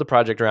want to build a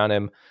project around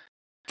him,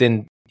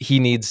 then he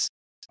needs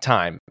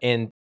time.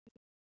 And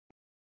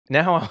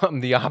now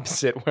I'm the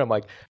opposite, where I'm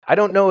like, I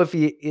don't know if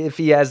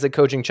he has the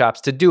coaching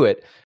chops to do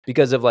it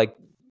because of like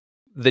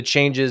the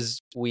changes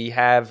we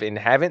have and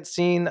haven't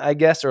seen, I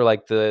guess, or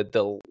like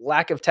the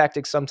lack of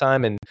tactics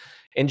sometime,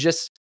 and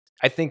just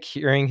I think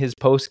hearing his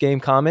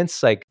post-game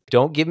comments like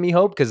don't give me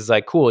hope, because it's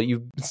like, cool,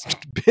 you've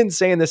been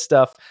saying this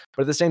stuff,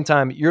 but at the same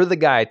time, you're the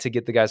guy to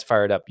get the guys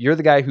fired up. You're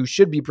the guy who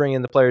should be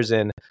bringing the players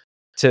in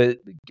to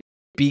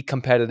be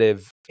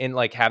competitive and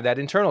like have that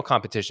internal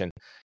competition.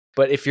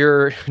 But if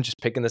you're just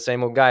picking the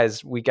same old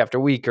guys week after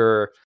week,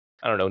 or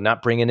I don't know,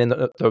 not bringing in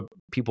the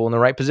people in the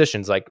right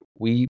positions, like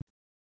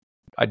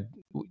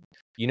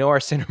our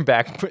center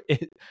back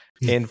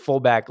and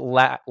fullback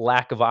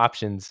lack of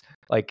options,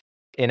 like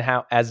in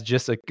how, as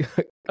just a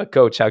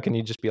coach, how can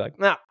you just be like,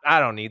 no, I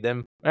don't need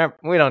them.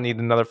 We don't need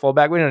another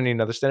fullback. We don't need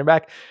another center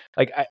back.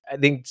 Like, I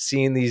think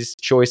seeing these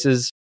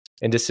choices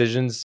and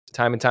decisions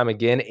time and time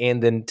again,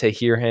 and then to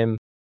hear him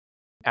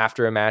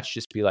after a match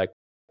just be like,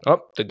 oh,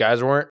 the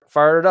guys weren't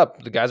fired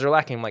up. The guys are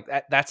lacking. I'm like,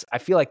 I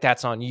feel like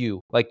that's on you.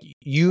 Like,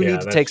 you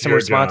need to take some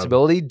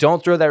responsibility. Job.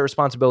 Don't throw that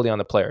responsibility on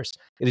the players.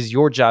 It is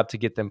your job to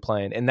get them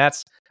playing. And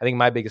that's, I think,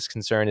 my biggest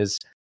concern is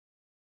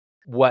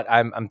what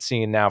I'm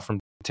seeing now from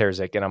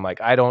Terzic. And I'm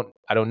like, I don't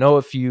know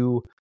if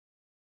you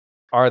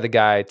are the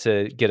guy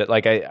to get it.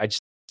 Like, I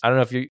don't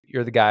know if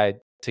you're the guy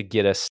to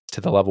get us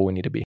to the level we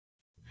need to be.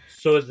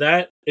 So is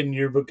that, in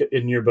your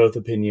both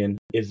opinion,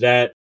 is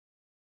that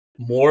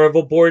more of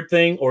a board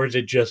thing, or is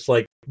it just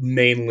like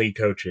mainly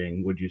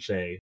coaching, would you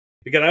say?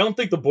 Because I don't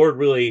think the board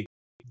really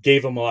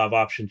gave him a lot of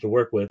options to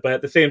work with. But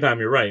at the same time,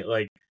 you're right.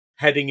 Like,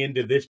 heading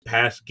into this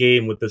past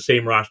game with the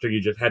same roster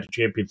you just had a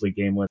Champions League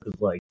game with is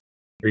like,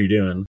 what are you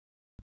doing?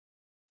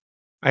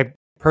 I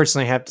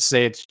personally have to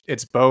say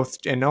it's both.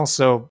 And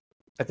also,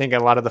 I think a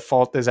lot of the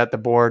fault is at the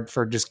board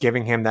for just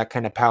giving him that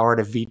kind of power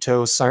to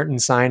veto certain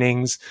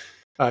signings,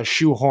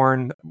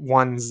 shoehorns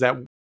ones that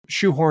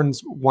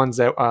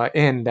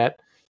in that,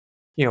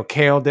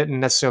 Kale didn't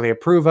necessarily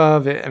approve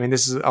of. I mean,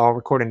 this is all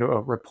according to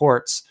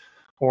reports,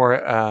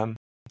 or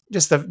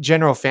just the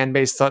general fan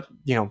base thought,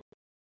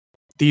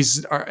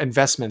 these are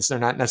investments. They're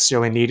not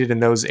necessarily needed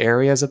in those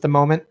areas at the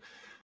moment.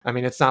 I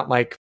mean, it's not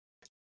like,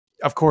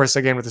 of course,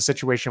 again, with the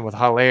situation with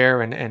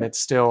Haller and it's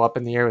still up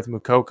in the air with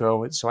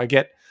Moukoko. So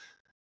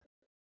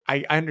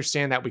I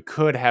understand that we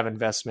could have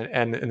investment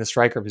and in the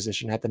striker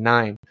position at the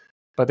 9,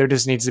 but there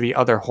just needs to be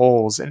other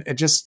holes, and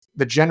just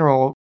the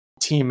general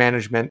team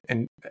management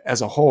and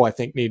as a whole, I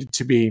think, needed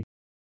to be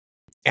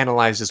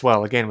analyzed as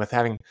well. Again, with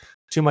having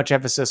too much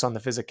emphasis on the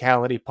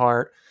physicality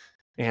part,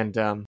 and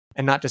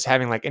not just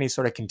having like any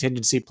sort of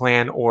contingency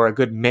plan or a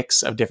good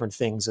mix of different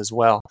things as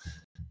well.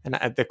 And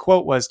the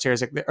quote was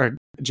Terzic, or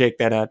Jake,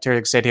 that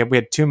Terzic said we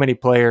had too many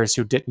players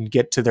who didn't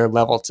get to their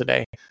level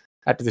today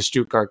after the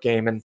Stuttgart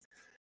game. And,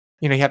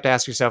 you have to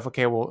ask yourself,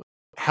 okay, well,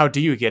 how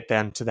do you get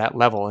them to that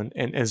level?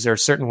 And is there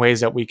certain ways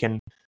that we can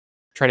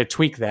try to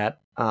tweak that?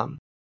 And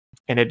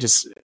it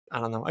just, I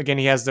don't know. Again,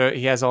 he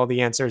has all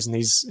the answers in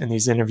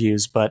these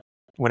interviews, but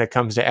when it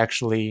comes to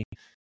actually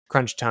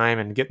crunch time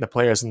and getting the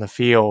players in the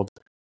field,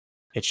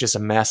 it's just a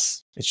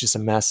mess. It's just a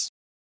mess.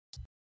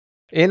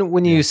 And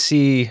when you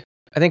see,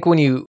 I think when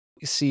you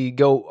see,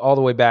 go all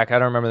the way back, I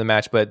don't remember the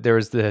match, but there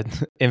was the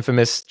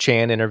infamous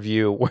Chan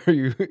interview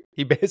where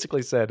he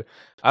basically said,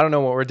 I don't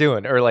know what we're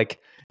doing, or like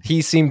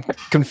he seemed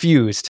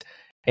confused.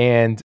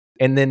 And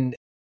then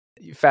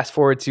fast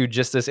forward to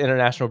just this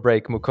international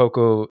break,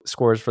 Moukoko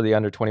scores for the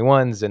under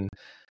 21s,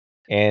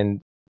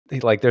 and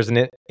like there's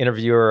an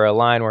interview or a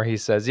line where he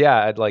says,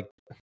 yeah,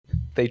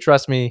 they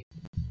trust me.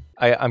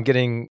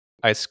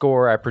 I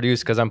score, I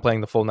produce because I'm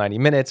playing the full 90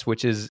 minutes,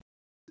 which is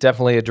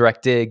definitely a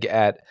direct dig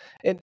at,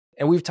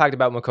 and we've talked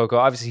about Moukoko.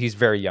 Obviously, he's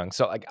very young,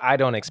 so like I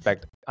don't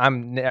expect.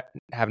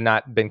 Have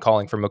not been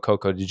calling for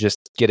Moukoko to just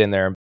get in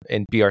there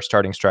and be our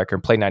starting striker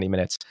and play 90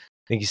 minutes.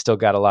 I think he's still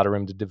got a lot of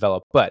room to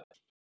develop. But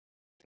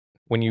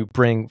when you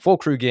bring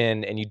Füllkrug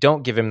in and you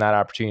don't give him that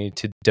opportunity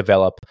to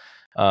develop,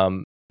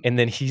 and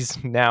then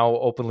he's now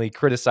openly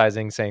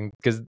criticizing, saying,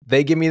 because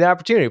they give me the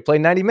opportunity to play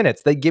 90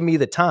 minutes, they give me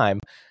the time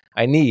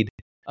I need.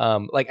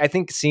 I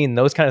think seeing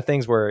those kind of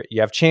things where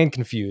you have Chan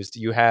confused,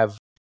 you have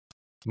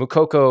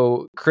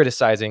Moukoko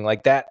criticizing,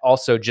 like that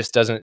also just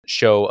doesn't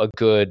show a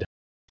good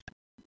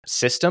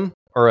system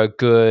or a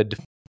good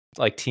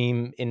like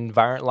team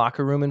environment,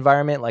 locker room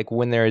environment. Like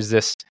when there is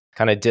this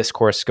kind of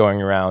discourse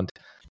going around,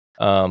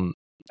 I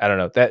don't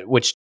know, that,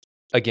 which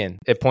again,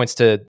 it points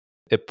to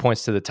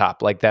the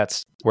top. Like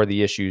that's where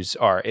the issues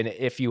are. And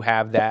if you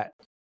have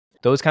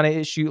those kind of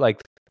issue, like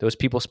those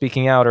people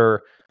speaking out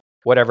or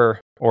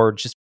whatever, or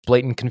just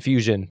blatant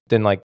confusion,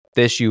 then like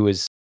the issue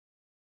is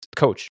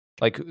coach.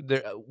 Like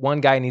one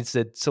guy needs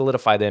to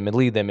solidify them and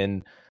lead them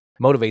and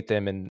motivate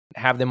them and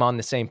have them on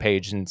the same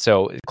page. And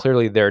so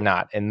clearly they're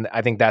not. And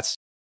I think that's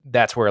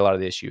where a lot of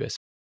the issue is.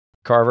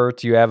 Carver,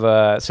 do you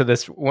have so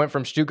this went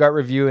from Stuttgart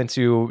review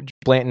into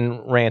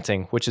blatant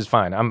ranting, which is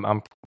fine.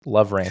 I'm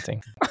love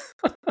ranting.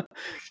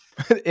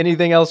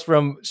 Anything else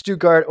from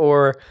Stuttgart,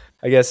 or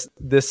I guess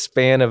this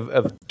span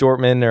of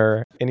Dortmund,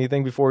 or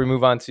anything before we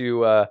move on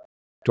to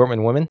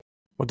Dortmund women?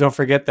 Well, don't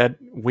forget that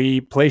we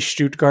play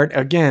Stuttgart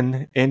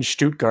again in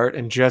Stuttgart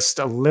in just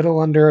a little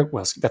under,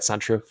 well, that's not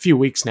true, a few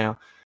weeks time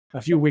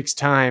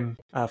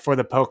for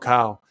the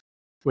Pokal,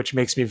 which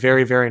makes me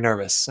very, very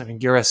nervous. I mean,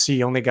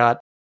 Guirassy only got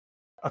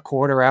a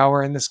quarter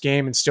hour in this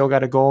game and still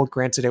got a goal.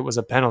 Granted, it was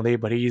a penalty,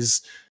 but he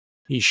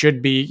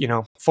should be,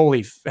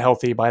 fully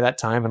healthy by that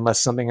time unless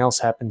something else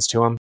happens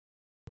to him.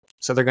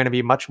 So they're going to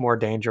be much more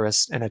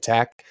dangerous in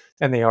attack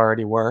than they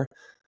already were.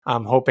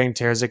 I'm hoping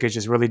Terzic is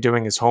just really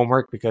doing his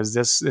homework, because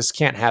this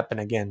can't happen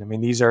again. I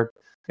mean,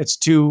 it's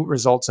 2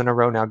 results in a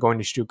row now going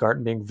to Stuttgart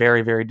and being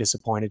very, very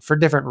disappointed for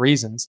different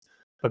reasons,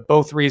 but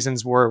both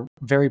reasons were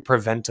very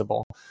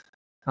preventable.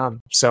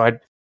 So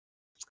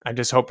I'm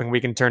just hoping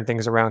we can turn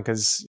things around,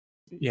 because,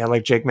 yeah,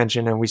 like Jake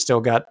mentioned, and we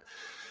still got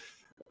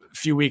a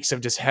few weeks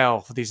of just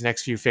hell for these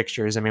next few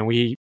fixtures. I mean,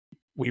 we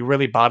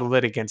really bottled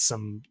it against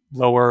some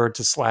lower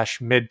to /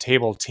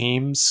 mid-table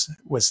teams.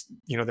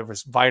 There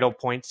was vital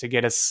points to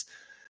get us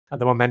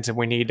the momentum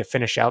we need to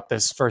finish out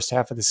this first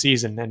half of the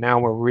season. And now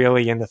we're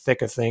really in the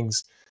thick of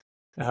things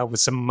with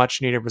some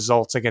much needed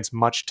results against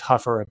much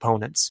tougher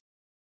opponents.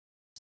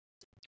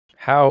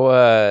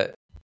 Where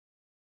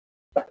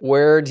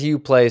do you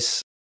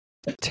place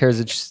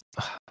Terzic?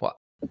 Well,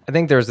 I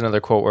think there's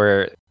another quote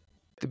where it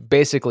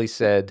basically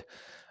said,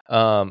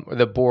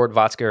 the board,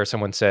 Vatska or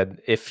someone said,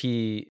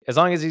 as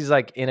long as he's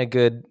like in a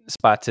good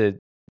spot to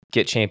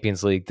get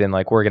Champions League, then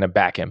like we're going to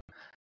back him,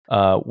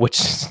 which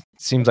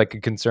seems like a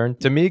concern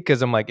to me.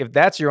 Cause I'm like, if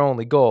that's your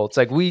only goal, it's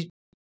like we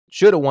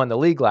should have won the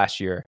league last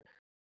year.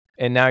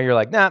 And now you're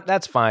like, nah,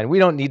 that's fine. We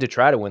don't need to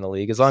try to win the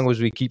league. As long as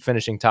we keep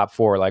finishing top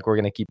 4, like we're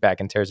going to keep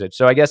backing Terzic.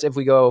 So I guess if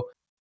we go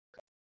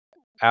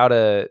out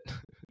of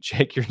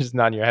Jake, you're just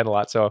nodding your head a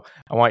lot. So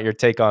I want your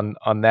take on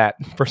that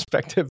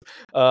perspective.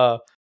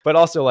 But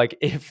also like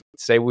if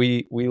say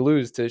we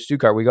lose to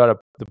Stuttgart, we go to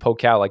the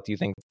Pokal, like do you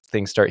think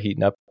things start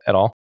heating up at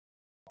all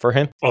for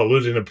him? Oh,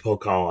 losing to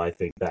Pokal, I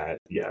think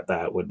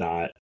that would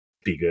not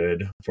be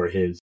good for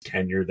his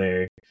tenure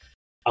there.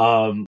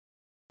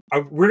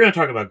 We're going to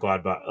talk about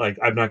Gladbach. Like,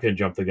 I'm not going to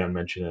jump the gun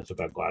mention it's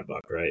about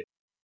Gladbach, right?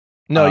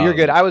 No, you're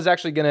good. I was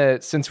actually going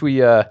to, since we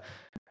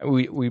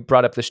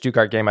brought up the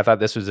Stuttgart game, I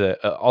thought this was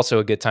also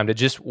a good time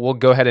to we'll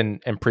go ahead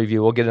and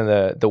preview. We'll get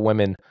into the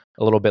women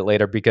a little bit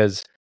later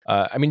because,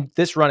 I mean,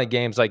 this run of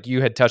games, like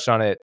you had touched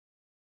on it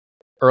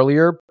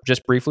earlier,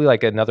 just briefly,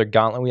 like another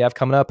gauntlet we have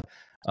coming up.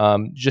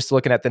 Just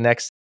looking at the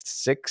next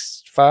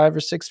 5 or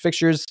 6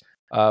 fixtures,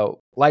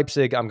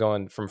 Leipzig, I'm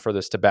going from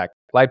furthest to back.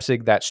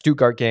 Leipzig, that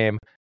Stuttgart game,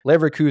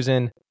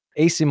 Leverkusen,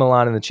 AC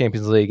Milan in the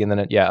Champions League, and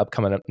then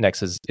upcoming up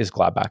next is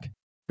Gladbach.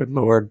 Good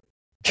Lord.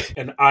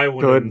 And I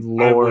wouldn't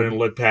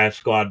look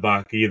past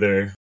Gladbach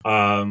either.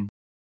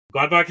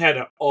 Gladbach had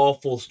an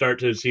awful start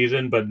to the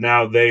season, but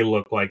now they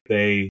look like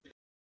they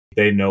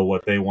know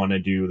what they want to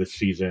do this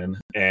season.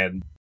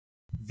 And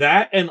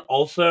that, and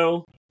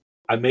also,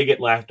 I may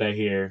get laughed at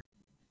here,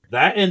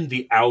 that and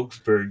the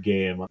Augsburg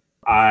game,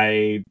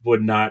 I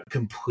would not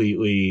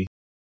completely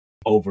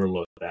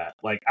overlook that.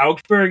 Like,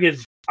 Augsburg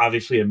is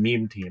obviously a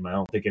meme team. I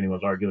don't think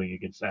anyone's arguing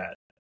against that.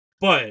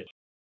 But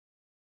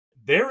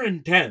they're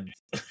in 10th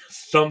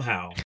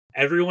somehow.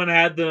 Everyone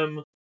had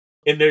them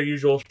in their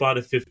usual spot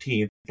of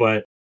 15th,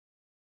 but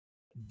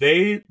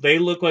they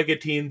look like a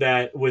team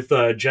that, with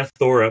Jeff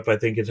Thorup, I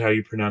think is how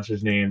you pronounce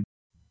his name,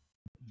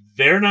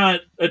 they're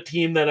not a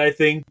team that I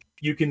think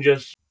you can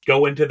just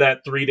go into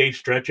that 3-day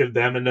stretch of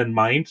them and then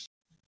Mainz.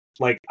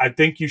 Like, I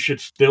think you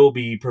should still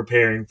be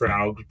preparing for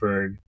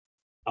Augsburg.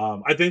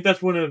 I think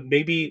that's one of,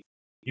 maybe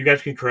you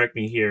guys can correct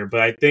me here, but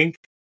I think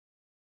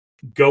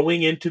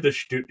going into the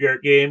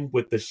Stuttgart game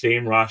with the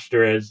same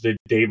roster as the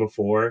day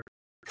before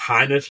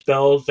kind of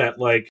spells that,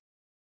 like,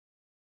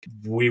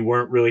 we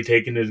weren't really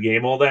taking this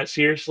game all that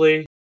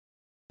seriously.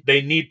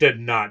 They need to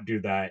not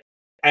do that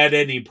at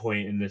any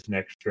point in this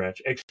next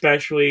stretch,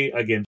 especially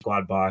against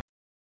Gladbach.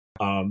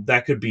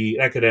 That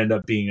could end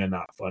up being a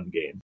not fun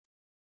game.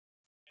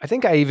 I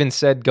think I even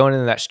said going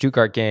into that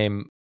Stuttgart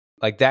game,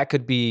 like that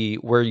could be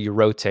where you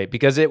rotate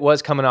because it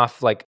was coming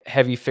off like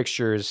heavy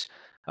fixtures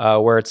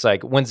where it's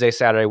like Wednesday,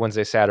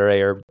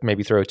 Saturday, or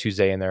maybe throw a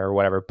Tuesday in there or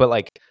whatever. But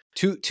like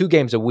two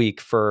games a week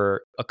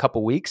for a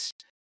couple weeks.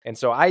 And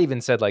so I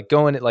even said like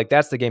going like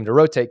that's the game to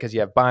rotate because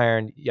you have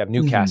Bayern, you have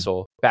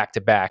Newcastle back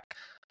to back.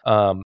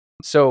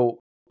 So,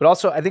 but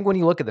also I think when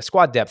you look at the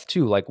squad depth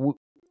too, like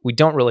we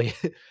don't really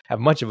have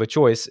much of a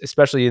choice,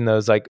 especially in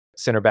those like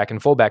center back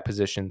and fullback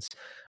positions.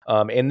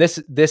 And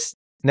this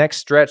next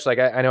stretch, like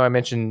I know I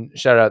mentioned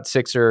shout out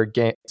 6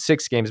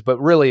 games, but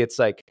really it's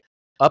like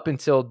up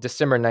until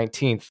December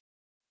 19th,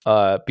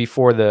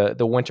 before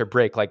the winter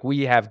break, like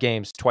we have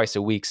games twice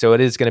a week. So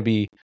it is going to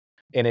be,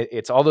 and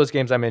it's all those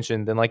games I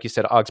mentioned. Then like you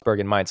said, Augsburg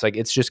and Mainz, like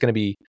it's just going to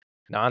be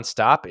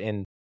nonstop.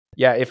 And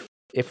yeah,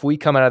 if we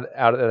come out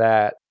of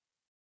that,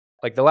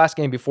 like the last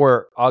game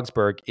before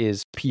Augsburg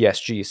is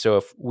PSG. So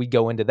if we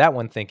go into that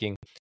one thinking,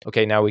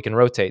 okay, now we can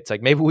rotate. It's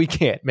like, maybe we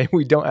can't, maybe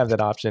we don't have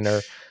that option,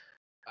 or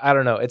I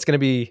don't know. It's going to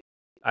be,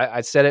 I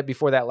said it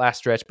before that last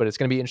stretch, but it's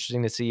going to be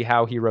interesting to see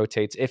how he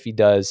rotates, if he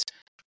does,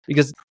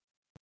 because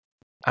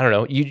I don't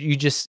know, you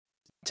just,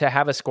 to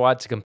have a squad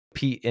to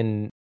compete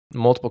in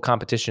multiple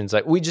competitions,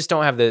 like we just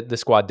don't have the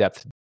squad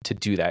depth to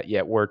do that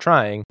yet. We're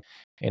trying,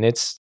 and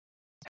it's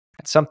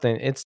something,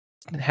 it's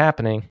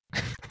happening.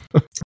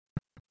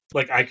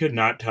 Like, I could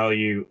not tell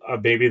you,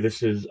 maybe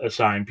this is a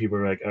sign people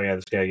are like, oh yeah,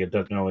 this guy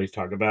doesn't know what he's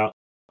talking about.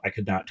 I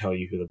could not tell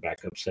you who the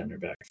backup center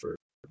back for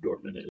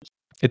Dortmund is.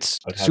 It's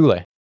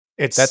Sule.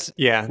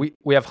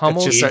 We have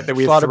Hummels,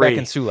 Slaughterbeck,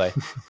 and Sule.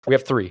 We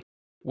have 3.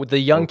 With the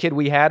young kid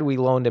we had, we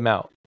loaned him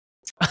out.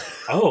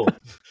 Oh,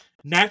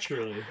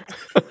 naturally.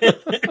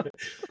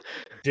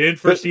 Didn't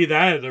foresee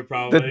that as a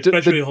problem,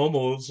 especially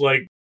Hummels.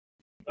 Like,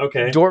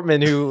 okay.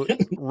 Dortmund, who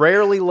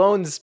rarely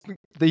loans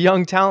the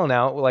young talent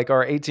out, like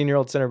our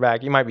 18-year-old center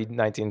back. He might be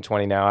 19,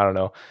 20 now. I don't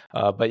know.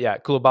 But yeah,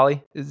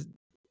 Koulibaly is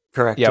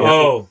correct. Yeah,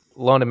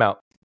 loan him out.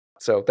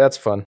 So that's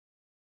fun.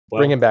 Well,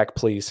 bring him back,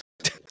 please.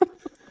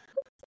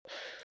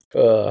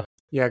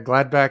 Yeah,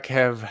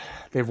 Gladbach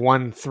they've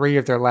won 3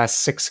 of their last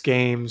 6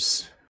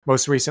 games.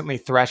 Most recently,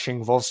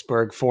 thrashing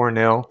Wolfsburg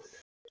 4-0.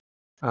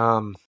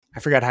 I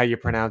forgot how you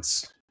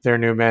pronounce their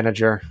new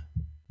manager.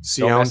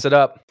 Don't mess it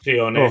up.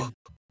 Sione.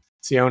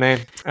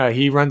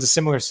 He runs a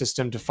similar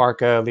system to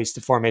Farka, at least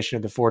the formation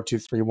of the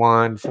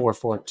 4-2-3-1,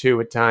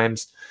 4-4-2 at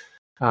times.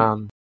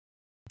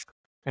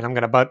 and I'm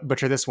going to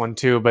butcher this one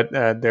too, but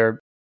their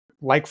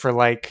like for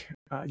like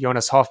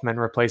Jonas Hoffman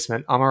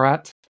replacement,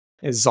 Amarat,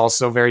 is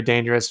also very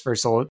dangerous,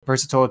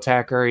 versatile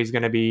attacker. He's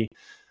going to be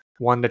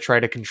one to try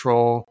to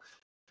control.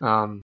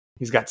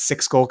 He's got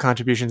 6 goal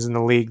contributions in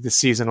the league this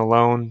season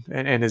alone,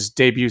 and his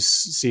debut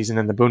season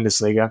in the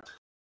Bundesliga.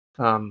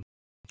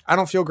 I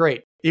don't feel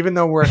great. Even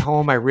though we're at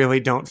home, I really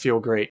don't feel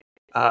great.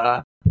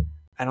 I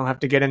don't have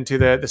to get into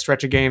the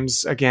stretch of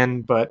games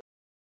again, but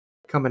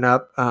coming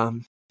up.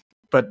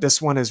 But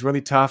this one is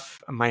really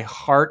tough. My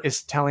heart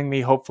is telling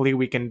me hopefully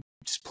we can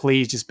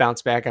just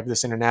bounce back after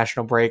this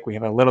international break. We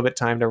have a little bit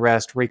time to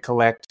rest,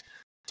 recollect.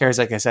 There's,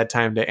 like I said,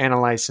 time to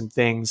analyze some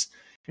things,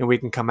 and we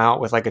can come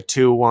out with like a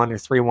 2-1 or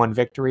 3-1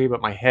 victory.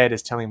 But my head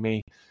is telling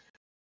me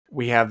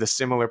we have the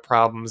similar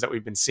problems that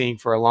we've been seeing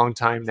for a long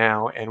time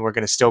now, and we're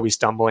going to still be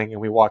stumbling,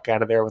 and we walk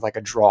out of there with like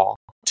a draw,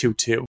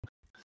 2-2.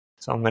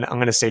 So I'm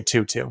gonna say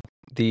 2-2.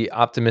 The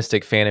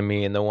optimistic fan of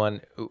me, and the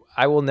one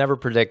I will never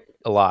predict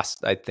a loss,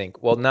 I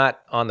think. Well, not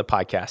on the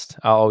podcast.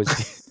 I'll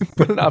always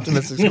put an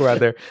optimistic score out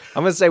there.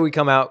 I'm gonna say we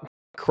come out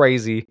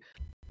crazy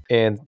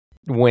and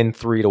win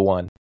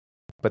 3-1.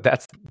 But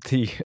that's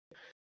the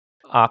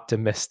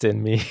optimist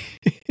in me.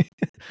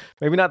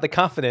 Maybe not the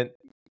confident.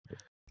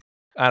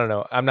 I don't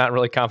know. I'm not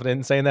really confident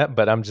in saying that,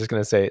 but I'm just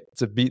gonna say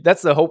it.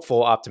 That's the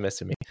hopeful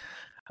optimist in me.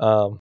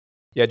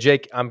 Yeah,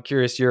 Jake, I'm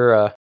curious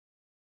your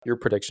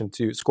prediction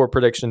too. Score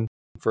prediction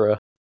for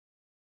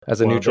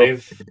as a neutral.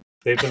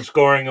 They've been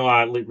scoring a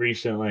lot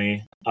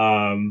recently.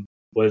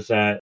 Was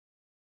that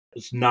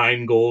it's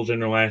 9 goals in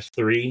their last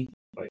 3,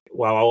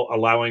 while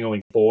allowing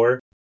only 4.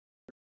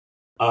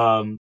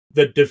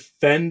 The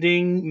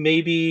defending,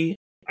 maybe,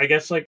 I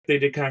guess, like they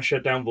did kind of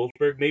shut down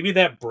Wolfsburg. Maybe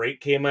that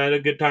break came at a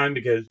good time,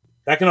 because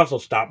that can also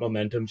stop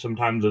momentum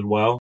sometimes as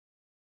well.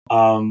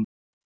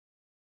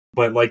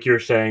 But like you're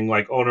saying,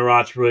 like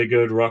Onarat's really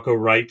good. Rocco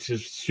Wrights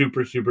is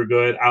super, super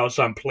good.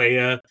 Alisson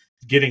Playa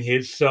getting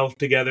himself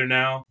together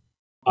now.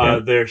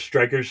 Their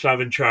striker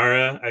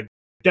Savinchara, I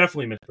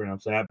definitely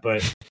mispronounced that,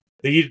 but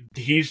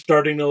he's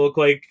starting to look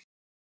like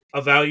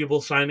a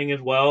valuable signing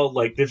as well.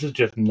 Like, this is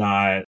just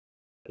not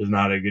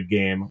a good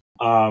game.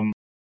 I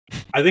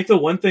think the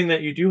one thing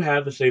that you do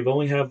have is they've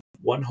only have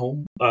one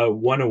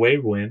away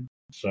win,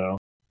 so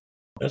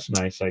that's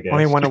nice, I guess.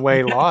 Only one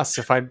away loss,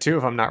 if I'm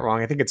not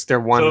wrong. I think it's their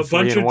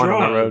 1-3-1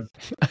 on the road.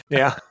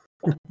 Yeah.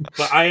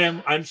 But I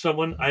am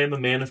a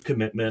man of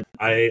commitment.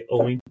 I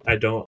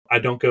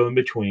don't go in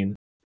between.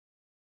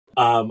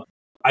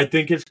 I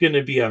think it's going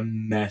to be a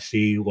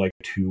messy, like,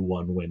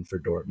 2-1 win for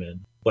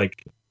Dortmund.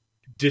 Like,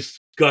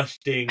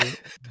 disgusting,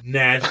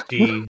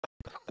 nasty.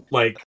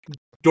 Like,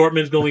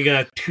 Dortmund's only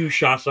got 2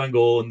 shots on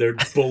goal, and they're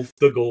both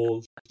the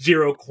goals.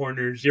 0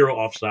 corners, 0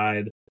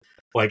 offside.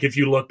 Like, if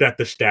you looked at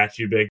the stats,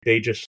 you'd be like, they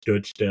just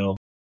stood still.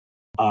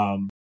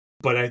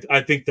 But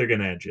I think they're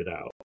going to edge it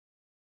out.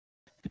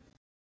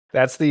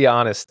 That's the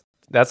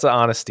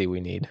honesty we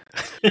need.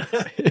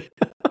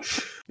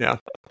 Yeah.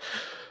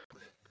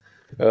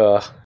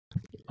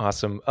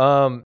 Awesome.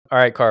 All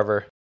right,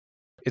 Carver.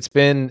 It's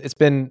been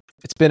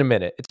a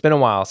minute. It's been a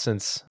while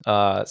since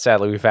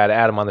sadly we've had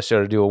Adam on the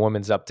show to do a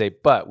women's update,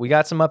 but we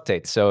got some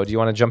updates. So do you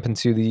want to jump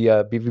into the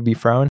BVB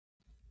Frauen?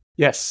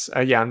 Yes.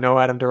 I'm no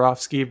Adam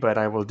Dorofsky, but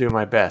I will do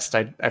my best.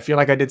 I feel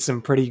like I did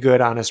some pretty good,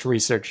 honest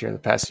research here the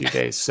past few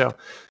days. So,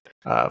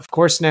 of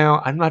course,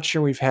 now I'm not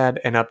sure we've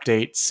had an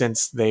update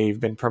since they've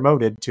been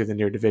promoted to the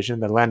new division,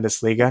 the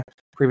Landesliga.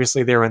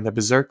 Previously, they were in the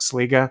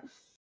Bezirksliga.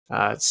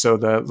 So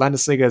the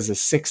Landesliga is the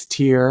 6th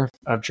tier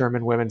of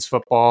German women's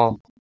football.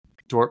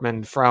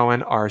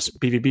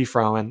 BVB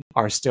Frauen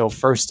are still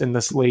first in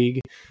this league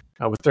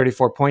with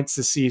 34 points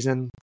this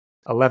season.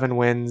 11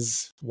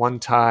 wins, 1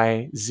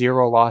 tie,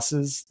 0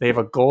 losses. They have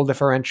a goal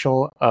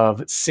differential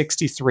of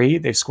 63.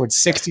 They've scored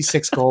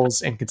 66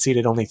 goals and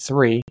conceded only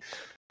 3.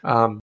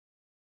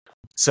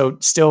 So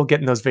still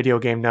getting those video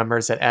game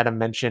numbers that Adam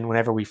mentioned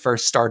whenever we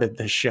first started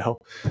this show,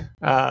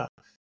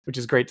 which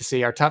is great to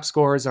see. Our top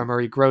scorers are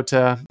Marie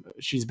Grota.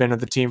 She's been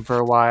with the team for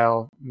a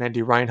while.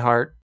 Mandy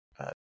Reinhardt.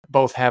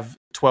 Both have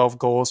 12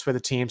 goals for the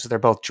team, so they're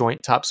both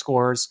joint top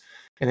scorers.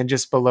 And then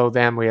just below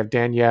them, we have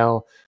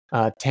Danielle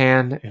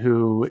Tan,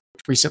 who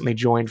recently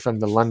joined from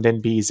the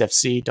London Bees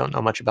FC. Don't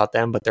know much about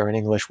them, but they're an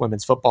English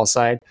women's football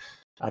side.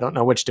 I don't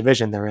know which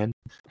division they're in.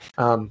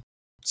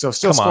 So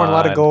still scoring a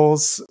lot of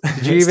goals.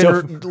 Did you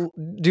even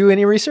do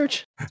any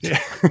research?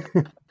 Yeah.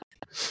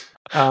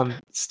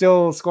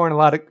 Still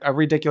scoring a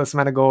ridiculous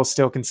amount of goals,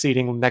 still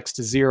conceding next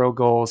to 0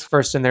 goals,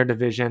 first in their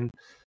division,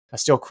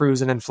 still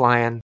cruising and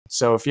flying.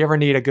 So if you ever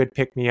need a good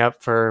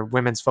pick-me-up for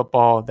women's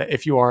football,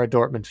 if you are a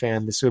Dortmund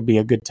fan, this would be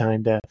a good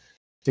time to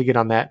get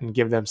on that and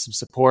give them some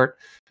support.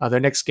 Their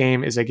next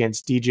game is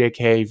against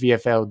DJK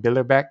VfL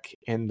Billerbeck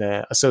in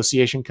the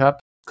Association Cup.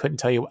 Couldn't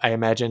tell you. I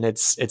imagine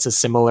it's a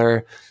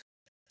similar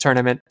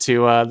tournament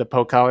to the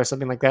Pokal or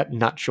something like that.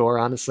 Not sure,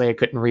 honestly. I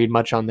couldn't read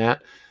much on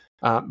that.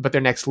 But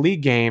their next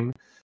league game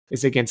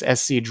is against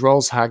SC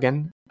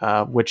Drolshagen,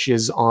 which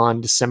is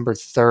on December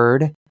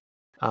 3rd.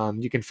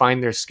 You can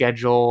find their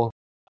schedule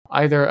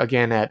either,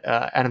 again, at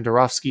Adam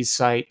Dorofsky's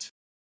site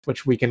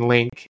which we can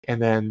link.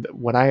 And then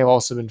what I have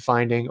also been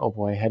finding, oh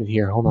boy, I had it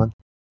here. Hold on.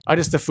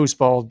 Just the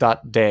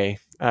foosball.day.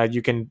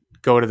 You can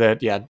go to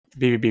the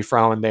BBB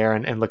Frauen there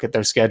and look at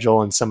their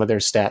schedule and some of their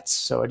stats.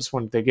 So I just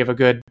wanted to give a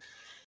good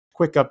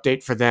quick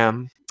update for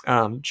them.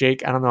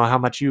 Jake, I don't know how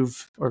much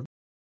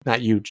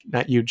not you,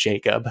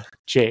 Jacob.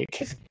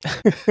 Jake.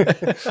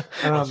 I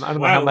don't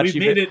know how much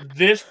we've made it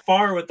this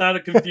far without a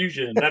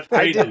confusion. That's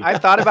crazy. I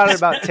thought about it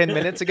about 10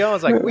 minutes ago. I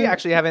was like, we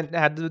actually haven't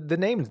had the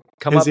name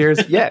come His up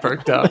ears yet.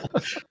 perked up.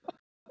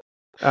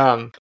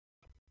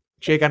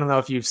 Jake, I don't know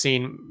if you've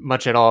seen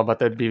much at all about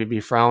the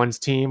BBB Frauen's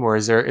team, or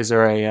is there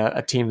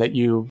a team that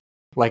you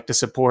like to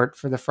support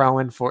for the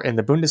Frauen in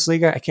the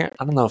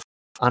Bundesliga?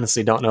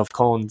 Honestly don't know if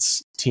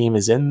Cologn's team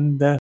is in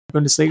the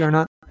Bundesliga or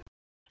not.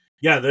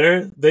 Yeah,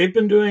 they've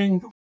been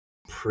doing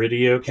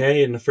pretty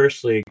okay in the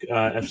first league,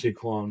 FC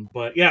Cologne.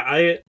 But yeah,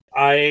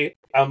 I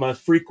am a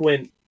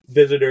frequent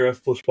visitor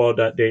of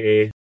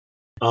Fußball.de,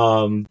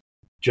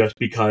 just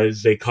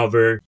because they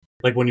cover,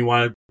 like, when you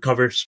want to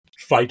cover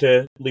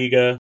Zweite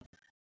Liga.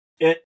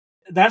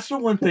 That's the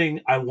one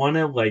thing I want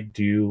to, like,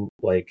 do,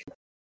 like,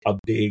 a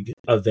big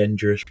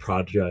Avengers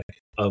project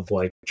of,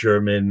 like,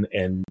 German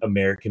and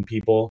American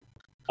people,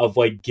 of,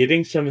 like,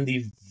 getting some of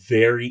these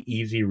very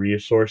easy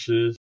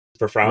resources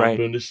for Frauen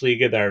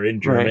Bundesliga that are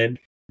in German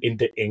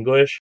into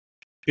English.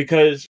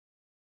 Because,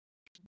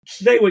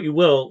 say what you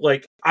will,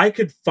 like, I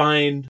could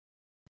find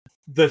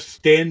the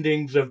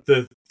standings of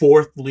the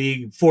fourth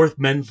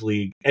men's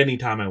league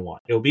anytime I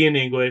want. It'll be in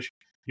English.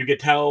 You could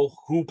tell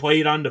who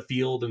played on the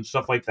field and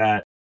stuff like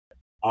that.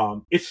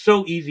 It's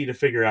so easy to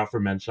figure out for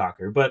men's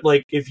soccer. But,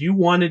 like, if you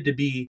wanted to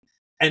be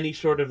any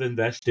sort of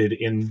invested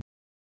in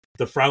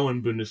the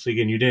Frauen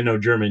Bundesliga and you didn't know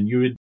German, you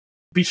would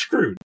be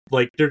screwed.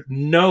 Like, there's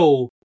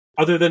no,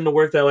 other than the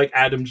work that, like,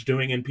 Adam's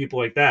doing and people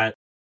like that,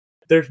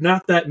 there's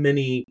not that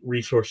many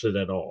resources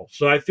at all.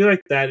 So I feel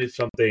like that is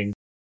something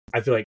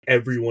I feel like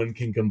everyone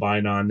can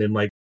combine on and,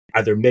 like,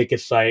 either make a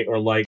site or,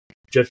 like,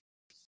 just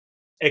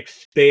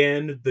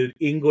expand the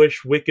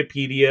English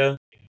Wikipedia.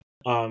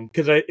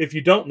 Because if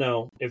you don't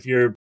know, if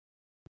you're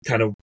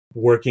kind of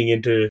working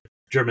into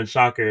German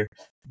soccer,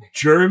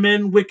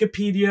 German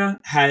Wikipedia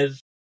has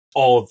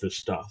all of this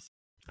stuff.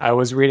 I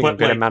was reading a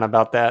good amount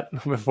about that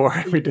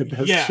before we did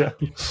this show.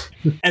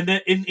 And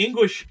then in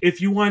English,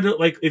 if you wanted to,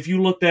 like, if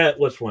you looked at,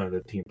 what's one of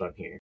the teams on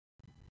here?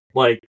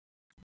 Like,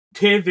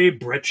 TV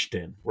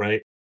Brechtston,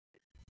 right?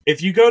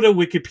 If you go to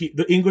Wikipedia,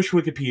 the English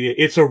Wikipedia,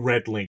 it's a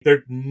red link.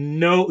 There's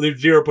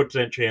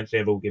 0% chance they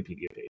have a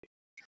Wikipedia page.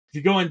 If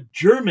you go on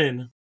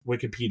German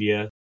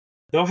Wikipedia,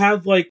 they'll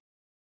have, like,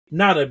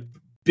 not a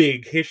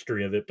big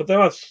history of it, but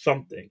they'll have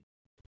something.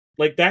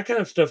 Like, that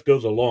kind of stuff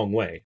goes a long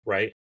way,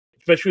 right?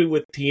 Especially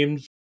with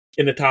teams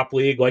in the top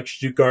league like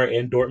Stuttgart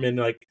and Dortmund.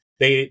 Like,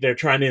 they're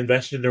trying to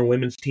invest in their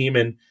women's team,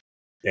 and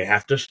they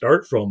have to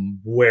start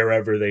from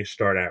wherever they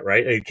start at,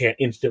 right? They can't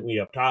instantly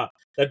up top.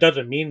 That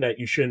doesn't mean that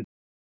you shouldn't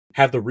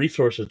have the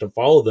resources to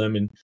follow them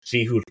and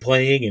see who's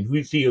playing and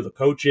who the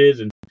coach is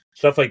and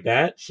stuff like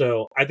that.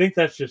 So I think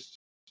that's just,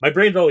 my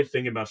brain's always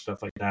thinking about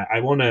stuff like that.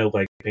 I want to,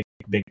 like,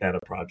 make that a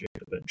project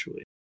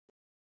eventually.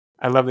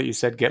 I love that you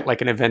said get,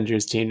 like, an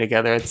Avengers team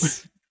together.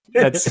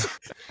 That's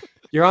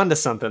you're onto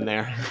something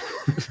there.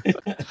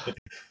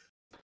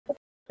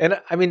 And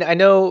I mean, I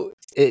know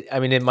it. I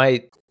mean, it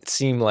might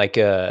seem like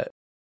a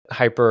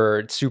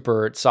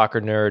super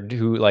soccer nerd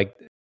who, like,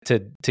 to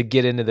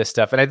get into this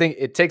stuff, and I think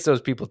it takes those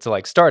people to,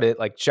 like, start it.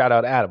 Like, shout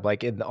out Adam,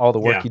 like, in all the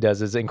work he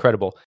does is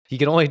incredible. He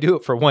can only do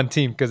it for one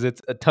team because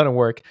it's a ton of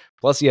work.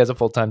 Plus, he has a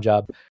full-time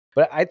job.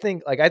 But I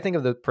think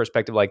of the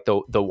perspective, like,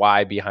 the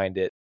why behind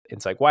it.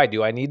 It's like, why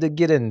do I need to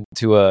get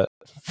into a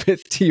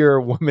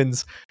 5th-tier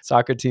women's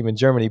soccer team in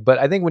Germany? But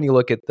I think when you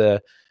look at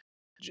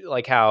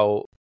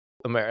how,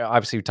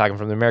 obviously we're talking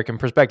from the American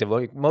perspective,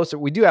 like,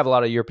 we do have a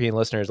lot of European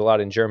listeners, a lot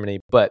in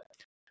Germany, but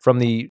from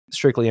the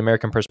strictly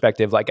American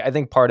perspective, like, I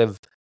think part of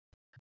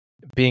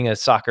being a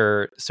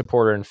soccer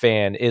supporter and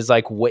fan is,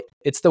 like,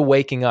 it's the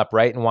waking up,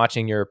 right? And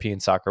watching European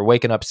soccer,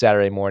 waking up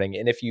Saturday morning.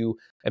 And if you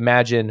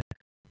imagine,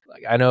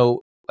 like, I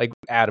know, like,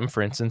 Adam,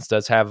 for instance,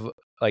 does have,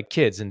 like,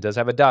 kids and does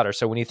have a daughter.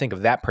 So when you think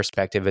of that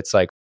perspective, it's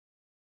like,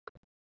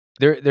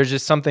 there's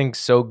just something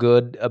so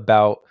good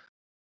about,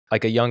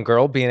 like, a young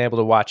girl being able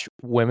to watch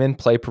women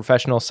play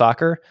professional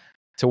soccer,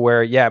 to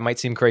where, it might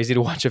seem crazy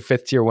to watch a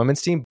 5th-tier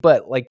women's team,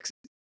 but, like,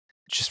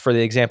 just for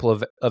the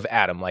example of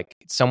Adam, like,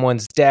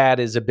 someone's dad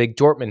is a big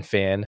Dortmund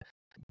fan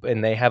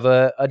and they have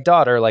a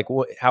daughter, like,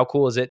 how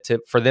cool is it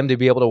for them to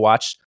be able to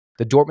watch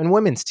the Dortmund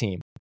women's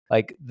team?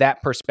 Like,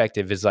 that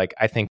perspective is, like,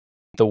 I think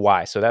the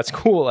why. So that's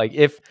cool. Like,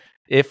 if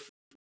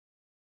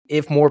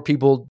more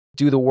people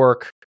do the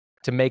work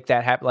to make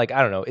that happen, like,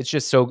 I don't know, it's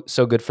just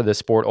so good for the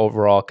sport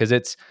overall. Cause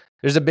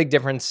there's a big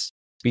difference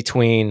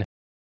between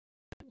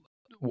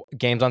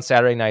games on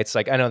Saturday nights.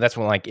 Like, I know that's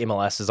when, like,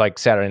 MLS is, like,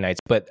 Saturday nights,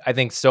 but I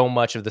think so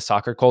much of the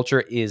soccer culture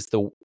is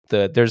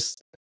there's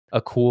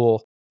a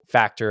cool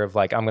factor of,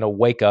 like, I'm going to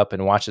wake up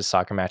and watch this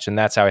soccer match. And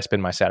that's how I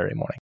spend my Saturday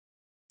morning.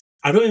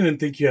 I don't even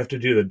think you have to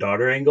do the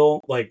daughter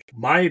angle. Like,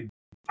 my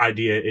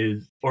idea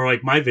is, or,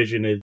 like, my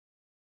vision is,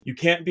 you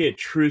can't be a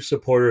true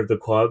supporter of the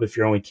club if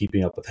you're only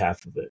keeping up with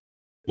half of it.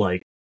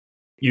 Like,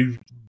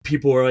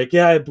 people are like,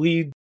 yeah, I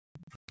bleed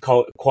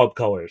club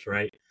colors,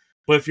 right?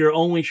 But if you're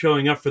only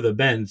showing up for the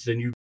men's, then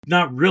you're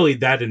not really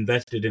that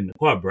invested in the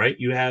club, right?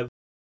 You have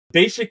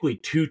basically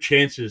 2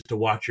 chances to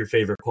watch your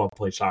favorite club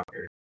play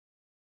soccer.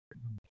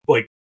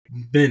 Like,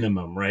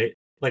 minimum, right?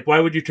 Like, why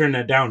would you turn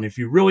that down? If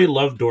you really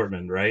love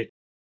Dortmund, right?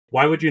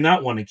 Why would you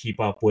not want to keep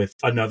up with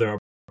another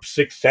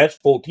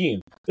successful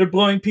team? They're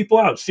blowing people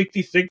out.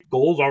 66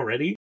 goals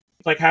already,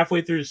 like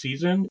halfway through the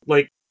season.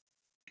 Like,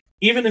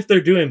 even if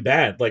they're doing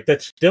bad, like,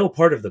 that's still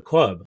part of the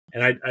club.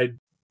 And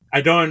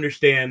I don't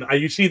understand.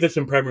 You see this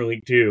in Premier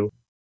League too,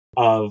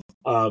 of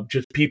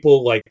just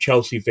people like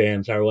Chelsea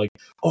fans are like,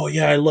 oh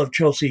yeah, I love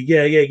Chelsea,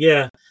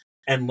 yeah,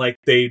 and like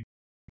they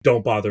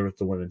don't bother with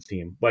the women's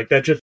team. Like,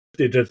 it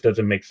just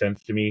doesn't make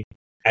sense to me.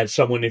 As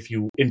someone, if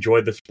you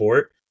enjoy the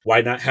sport,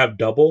 why not have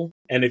double?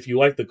 And if you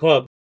like the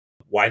club,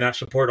 why not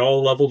support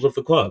all levels of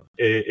the club?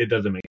 It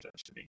doesn't make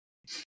sense to me.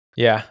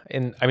 Yeah,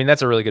 and I mean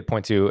that's a really good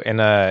point too.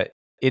 And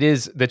it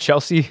is the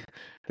Chelsea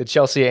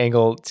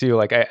angle too.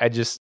 Like I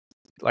just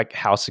like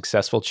how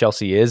successful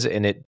Chelsea is,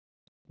 and it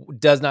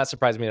does not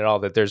surprise me at all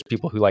that there's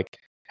people who like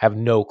have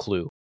no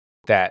clue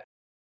that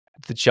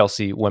the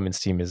Chelsea women's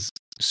team is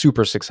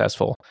super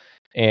successful.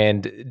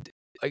 And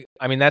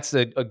I mean that's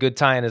a good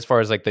tie-in as far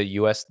as like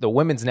the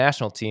women's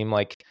national team.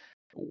 Like,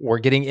 we're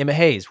getting Emma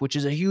Hayes, which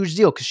is a huge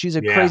deal because she's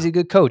a crazy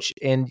good coach.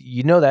 And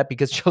you know that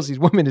because Chelsea's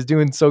women is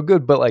doing so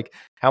good. But like,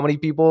 how many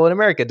people in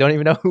America don't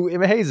even know who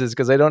Emma Hayes is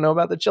because they don't know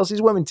about the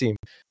Chelsea's women team?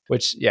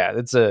 Which, yeah,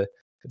 it's a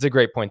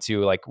great point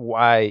too. Like,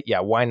 why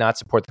not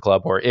support the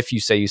club? Or if you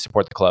say you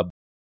support the club,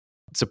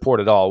 support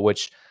it all.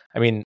 Which, I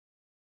mean,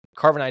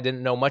 Carver and I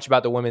didn't know much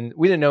about the women.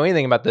 We didn't know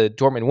anything about the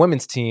Dortmund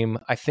women's team.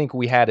 I think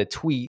we had a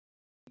tweet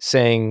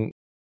saying,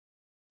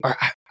 or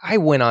I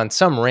went on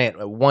some rant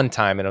at one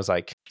time and I was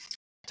like,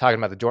 talking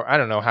about the door. I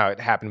don't know how it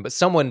happened, but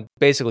someone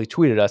basically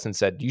tweeted us and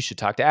said, you should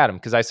talk to Adam,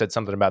 because I said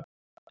something about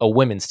a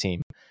women's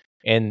team.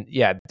 And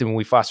yeah, then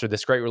we fostered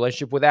this great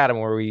relationship with Adam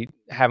where we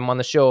have him on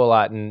the show a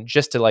lot. And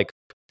just to like,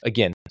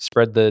 again,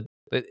 spread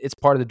it's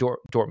part of the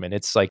Dortmund.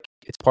 It's like,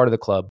 it's part of the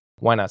club.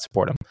 Why not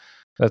support him?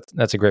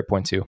 That's a great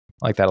point too.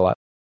 I like that a lot.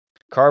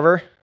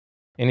 Carver,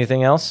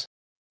 anything else?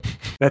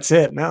 That's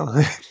it.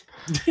 No.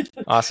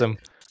 Awesome.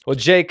 Well,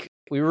 Jake,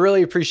 we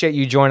really appreciate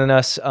you joining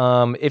us.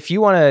 If you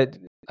want to,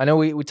 I know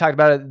we talked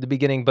about it at the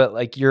beginning, but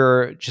like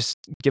just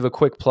give a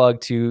quick plug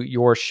to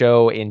your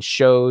show and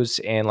shows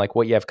and like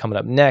what you have coming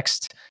up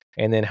next,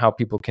 and then how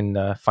people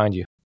can find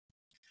you.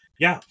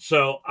 Yeah,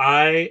 so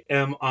I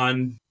am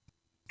on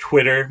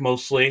Twitter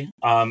mostly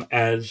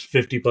as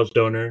 50 plus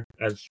Döner,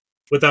 as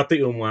without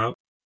the umlaut.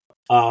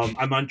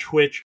 I'm on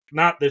Twitch,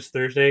 not this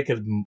Thursday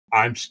because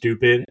I'm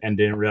stupid and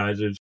didn't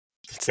realize it's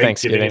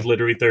Thanksgiving is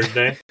literally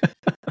Thursday.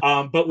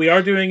 But we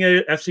are doing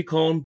a FC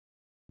Cologne,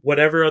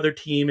 whatever other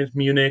team is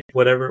Munich,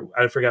 whatever,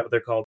 I forgot what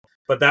they're called,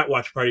 but that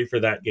watch party for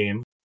that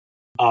game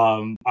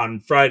on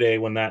Friday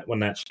when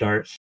that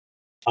starts.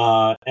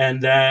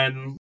 And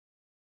then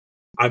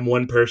I'm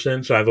one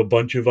person, so I have a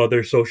bunch of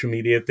other social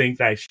media things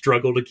I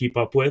struggle to keep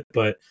up with,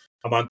 but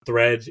I'm on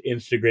Threads,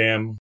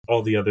 Instagram,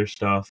 all the other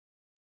stuff.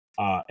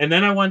 And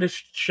then I wanted to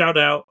shout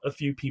out a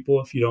few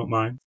people, if you don't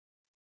mind.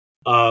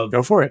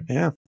 Go for it,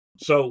 yeah.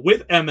 So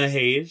with Emma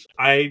Hayes,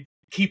 I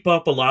keep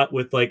up a lot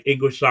with like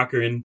English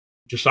soccer and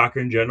just soccer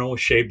in general,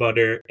 Shea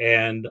Butter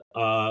and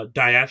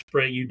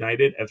Diaspora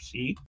United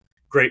FC.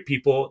 Great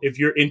people. If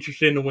you're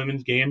interested in the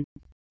women's game,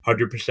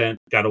 100%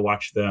 got to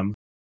watch them.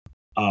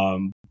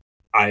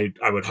 I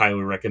would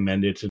highly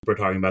recommend it since we're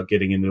talking about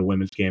getting into the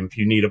women's game. If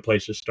you need a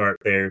place to start,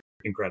 they're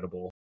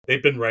incredible.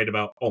 They've been right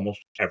about almost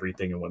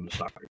everything in women's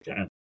soccer.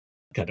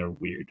 Kind of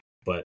weird.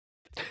 But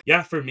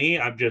yeah, for me,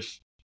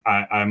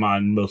 I'm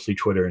on mostly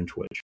Twitter and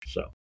Twitch.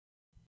 So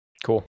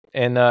cool.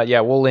 And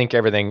we'll link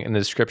everything in the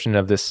description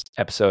of this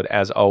episode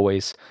as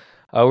always.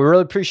 We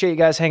really appreciate you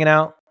guys hanging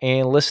out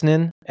and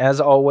listening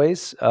as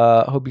always.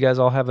 Hope you guys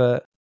all have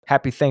a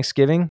happy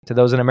Thanksgiving to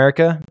those in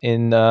America,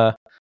 to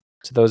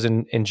those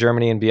in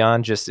Germany and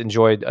beyond. Just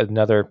enjoyed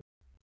another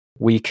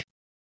week.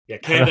 Yeah,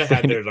 Canada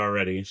had theirs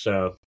already,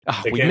 so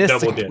they can't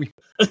double dip. We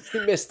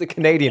missed the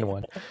Canadian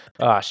one.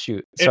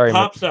 Shoot. Sorry. It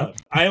pops up.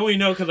 I only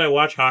know because I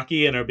watch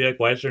hockey and I'll be like,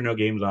 why is there no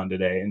games on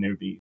today? And there'd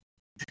be.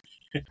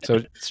 So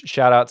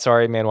shout out,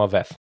 sorry, Manuel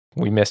Veth.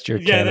 We missed your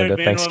Canada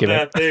Thanksgiving.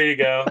 Veth. There you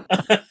go.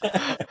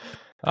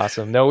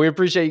 Awesome. No, we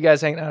appreciate you guys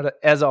hanging out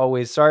as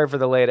always. Sorry for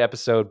the late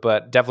episode,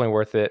 but definitely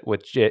worth it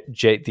with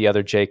Jake, the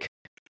other Jake.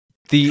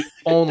 The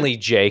only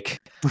Jake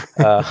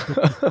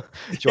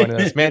joining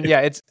us, man.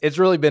 Yeah, it's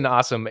really been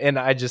awesome, and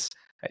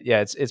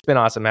it's been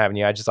awesome having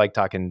you. I just like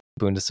talking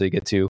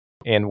Bundesliga too,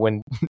 and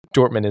when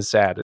Dortmund is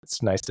sad,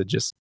 it's nice to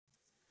just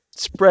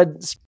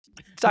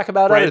talk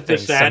about other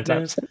things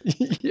sometimes.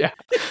 Yeah,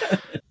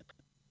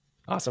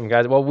 awesome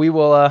guys. Well, we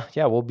will.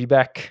 We'll be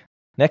back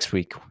next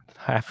week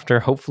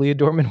after hopefully a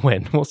Dortmund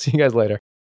win. We'll see you guys later.